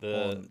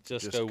 The on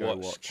just Go go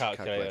watch Watch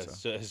calculator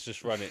calculator. has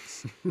just run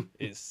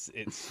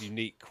its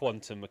unique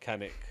quantum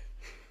mechanic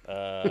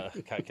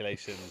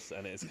calculations,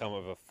 and it's come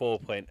with a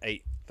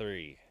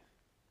 4.83.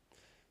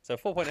 So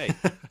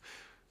 4.8.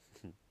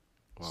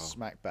 Wow.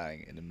 Smack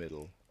bang in the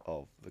middle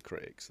of the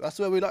critics. That's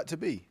where we like to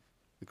be.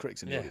 The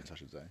critics in the Yeah. audience, I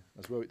should say.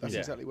 That's Yeah.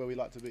 exactly where we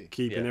like to be.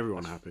 Keeping Yeah,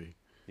 everyone happy.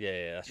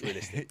 Yeah, that's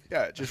realistic.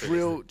 Yeah, just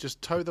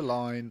just toe the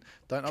line.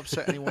 Don't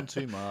upset anyone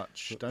too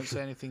much. Don't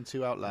say anything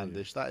too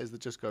outlandish. That is the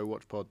Just Go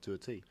Watch pod to a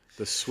T.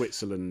 The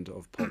Switzerland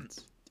of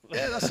pods.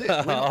 Yeah, that's it.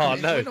 Oh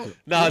no, we're no!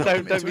 not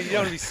Don't committed be. to You don't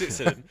want to be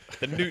Switzerland,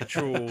 the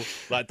neutral.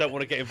 Like, don't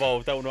want to get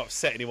involved. Don't want to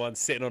upset anyone.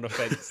 Sitting on a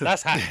fence.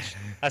 That's Hatch.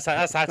 That's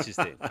Hatch's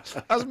thing.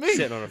 That's me.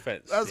 Sitting on a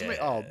fence. That's yeah. me.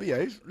 Oh,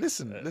 behave.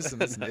 Listen.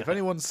 If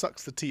anyone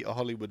sucks the teat of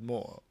Hollywood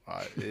more,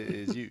 right, it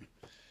is you.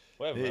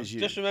 Whatever. It Man. is you.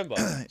 Just remember.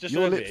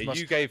 Your lips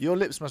you gave. your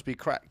lips must be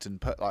cracked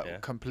and Yeah.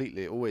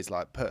 completely always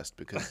like pursed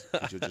because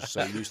you're just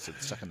so used to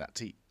sucking that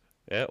teat.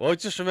 Yeah. Well,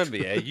 just remember.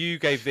 Yeah, you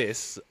gave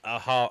this a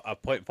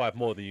 0.5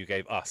 more than you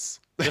gave us.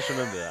 Just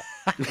remember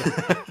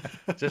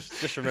that.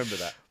 just remember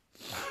that.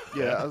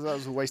 Yeah, that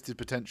was a wasted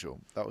potential.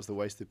 That was the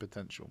wasted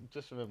potential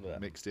Just remember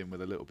that. mixed in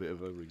with a little bit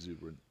of over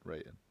exuberant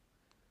rating.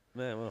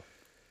 Yeah. Well.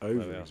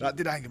 Over. That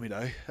did anger me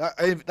though.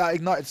 That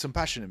ignited some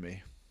passion in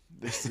me.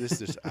 This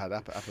just had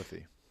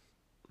apathy.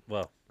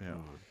 Well. Yeah.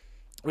 Oh.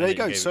 Well, there you you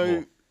go. gave it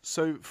more.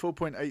 So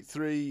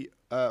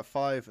 4.83,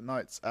 5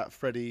 nights at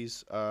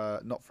Freddy's,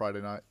 not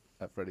Friday night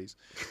at Freddy's.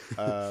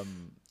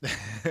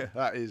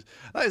 That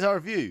is our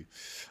review.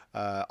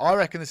 I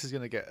reckon this is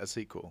going to get a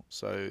sequel,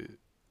 so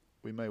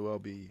we may well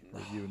be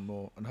reviewing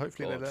more, and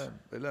hopefully God.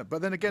 they learn.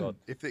 But then again, God.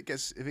 if it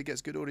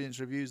gets good audience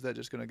reviews, they're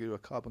just going to do a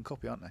carbon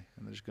copy, aren't they?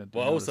 And they're just going to.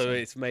 Well, also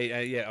it's made.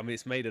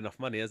 It's made enough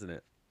money, hasn't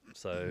it?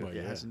 So. Well, It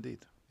yeah. has indeed.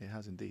 It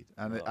has indeed,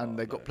 and Oh,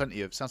 they've got no.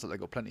 plenty of. Sounds like they've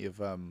got plenty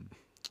of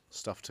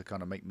stuff to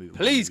kind of make movies.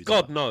 Please,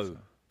 God, out, no. so.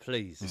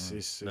 Please.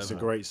 It's No a more.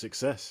 great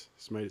success.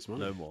 It's made its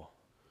money. No more.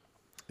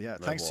 Yeah,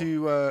 No thanks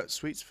more. to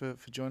Sweets for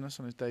joining us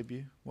on his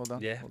debut. Well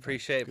done. Yeah, well done.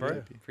 appreciate it, Good bro.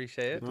 debut.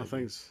 Appreciate it. No,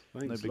 thanks. No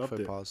big Loved faux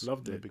it. pas.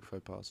 Loved no it. big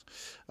faux pas.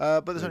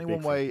 But there's No only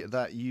big one way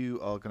that you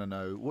are going to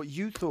know what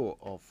you thought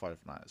of Five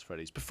Nights at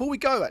Freddy's. Before we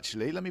go,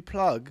 actually, let me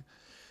plug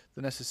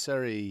the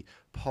necessary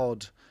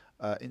pod,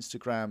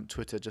 Instagram,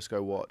 Twitter, Just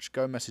Go Watch.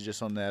 Go message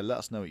us on there. Let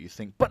us know what you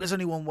think. But there's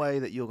only one way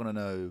that you're going to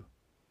know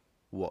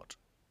what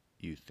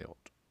you thought.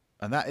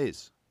 And that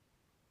is...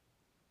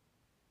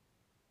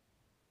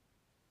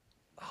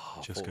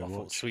 Oh, Just I go thought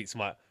watch. Sweets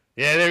might.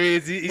 Yeah, there he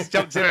is. He's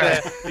jumped in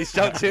there. He's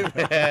jumped in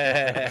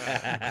there.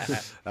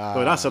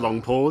 Well, that's a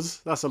long pause.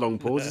 That's a long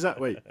pause.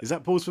 Is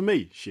that pause for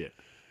me? Shit.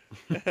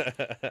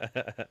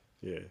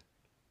 Yeah.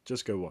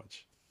 Just go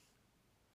watch.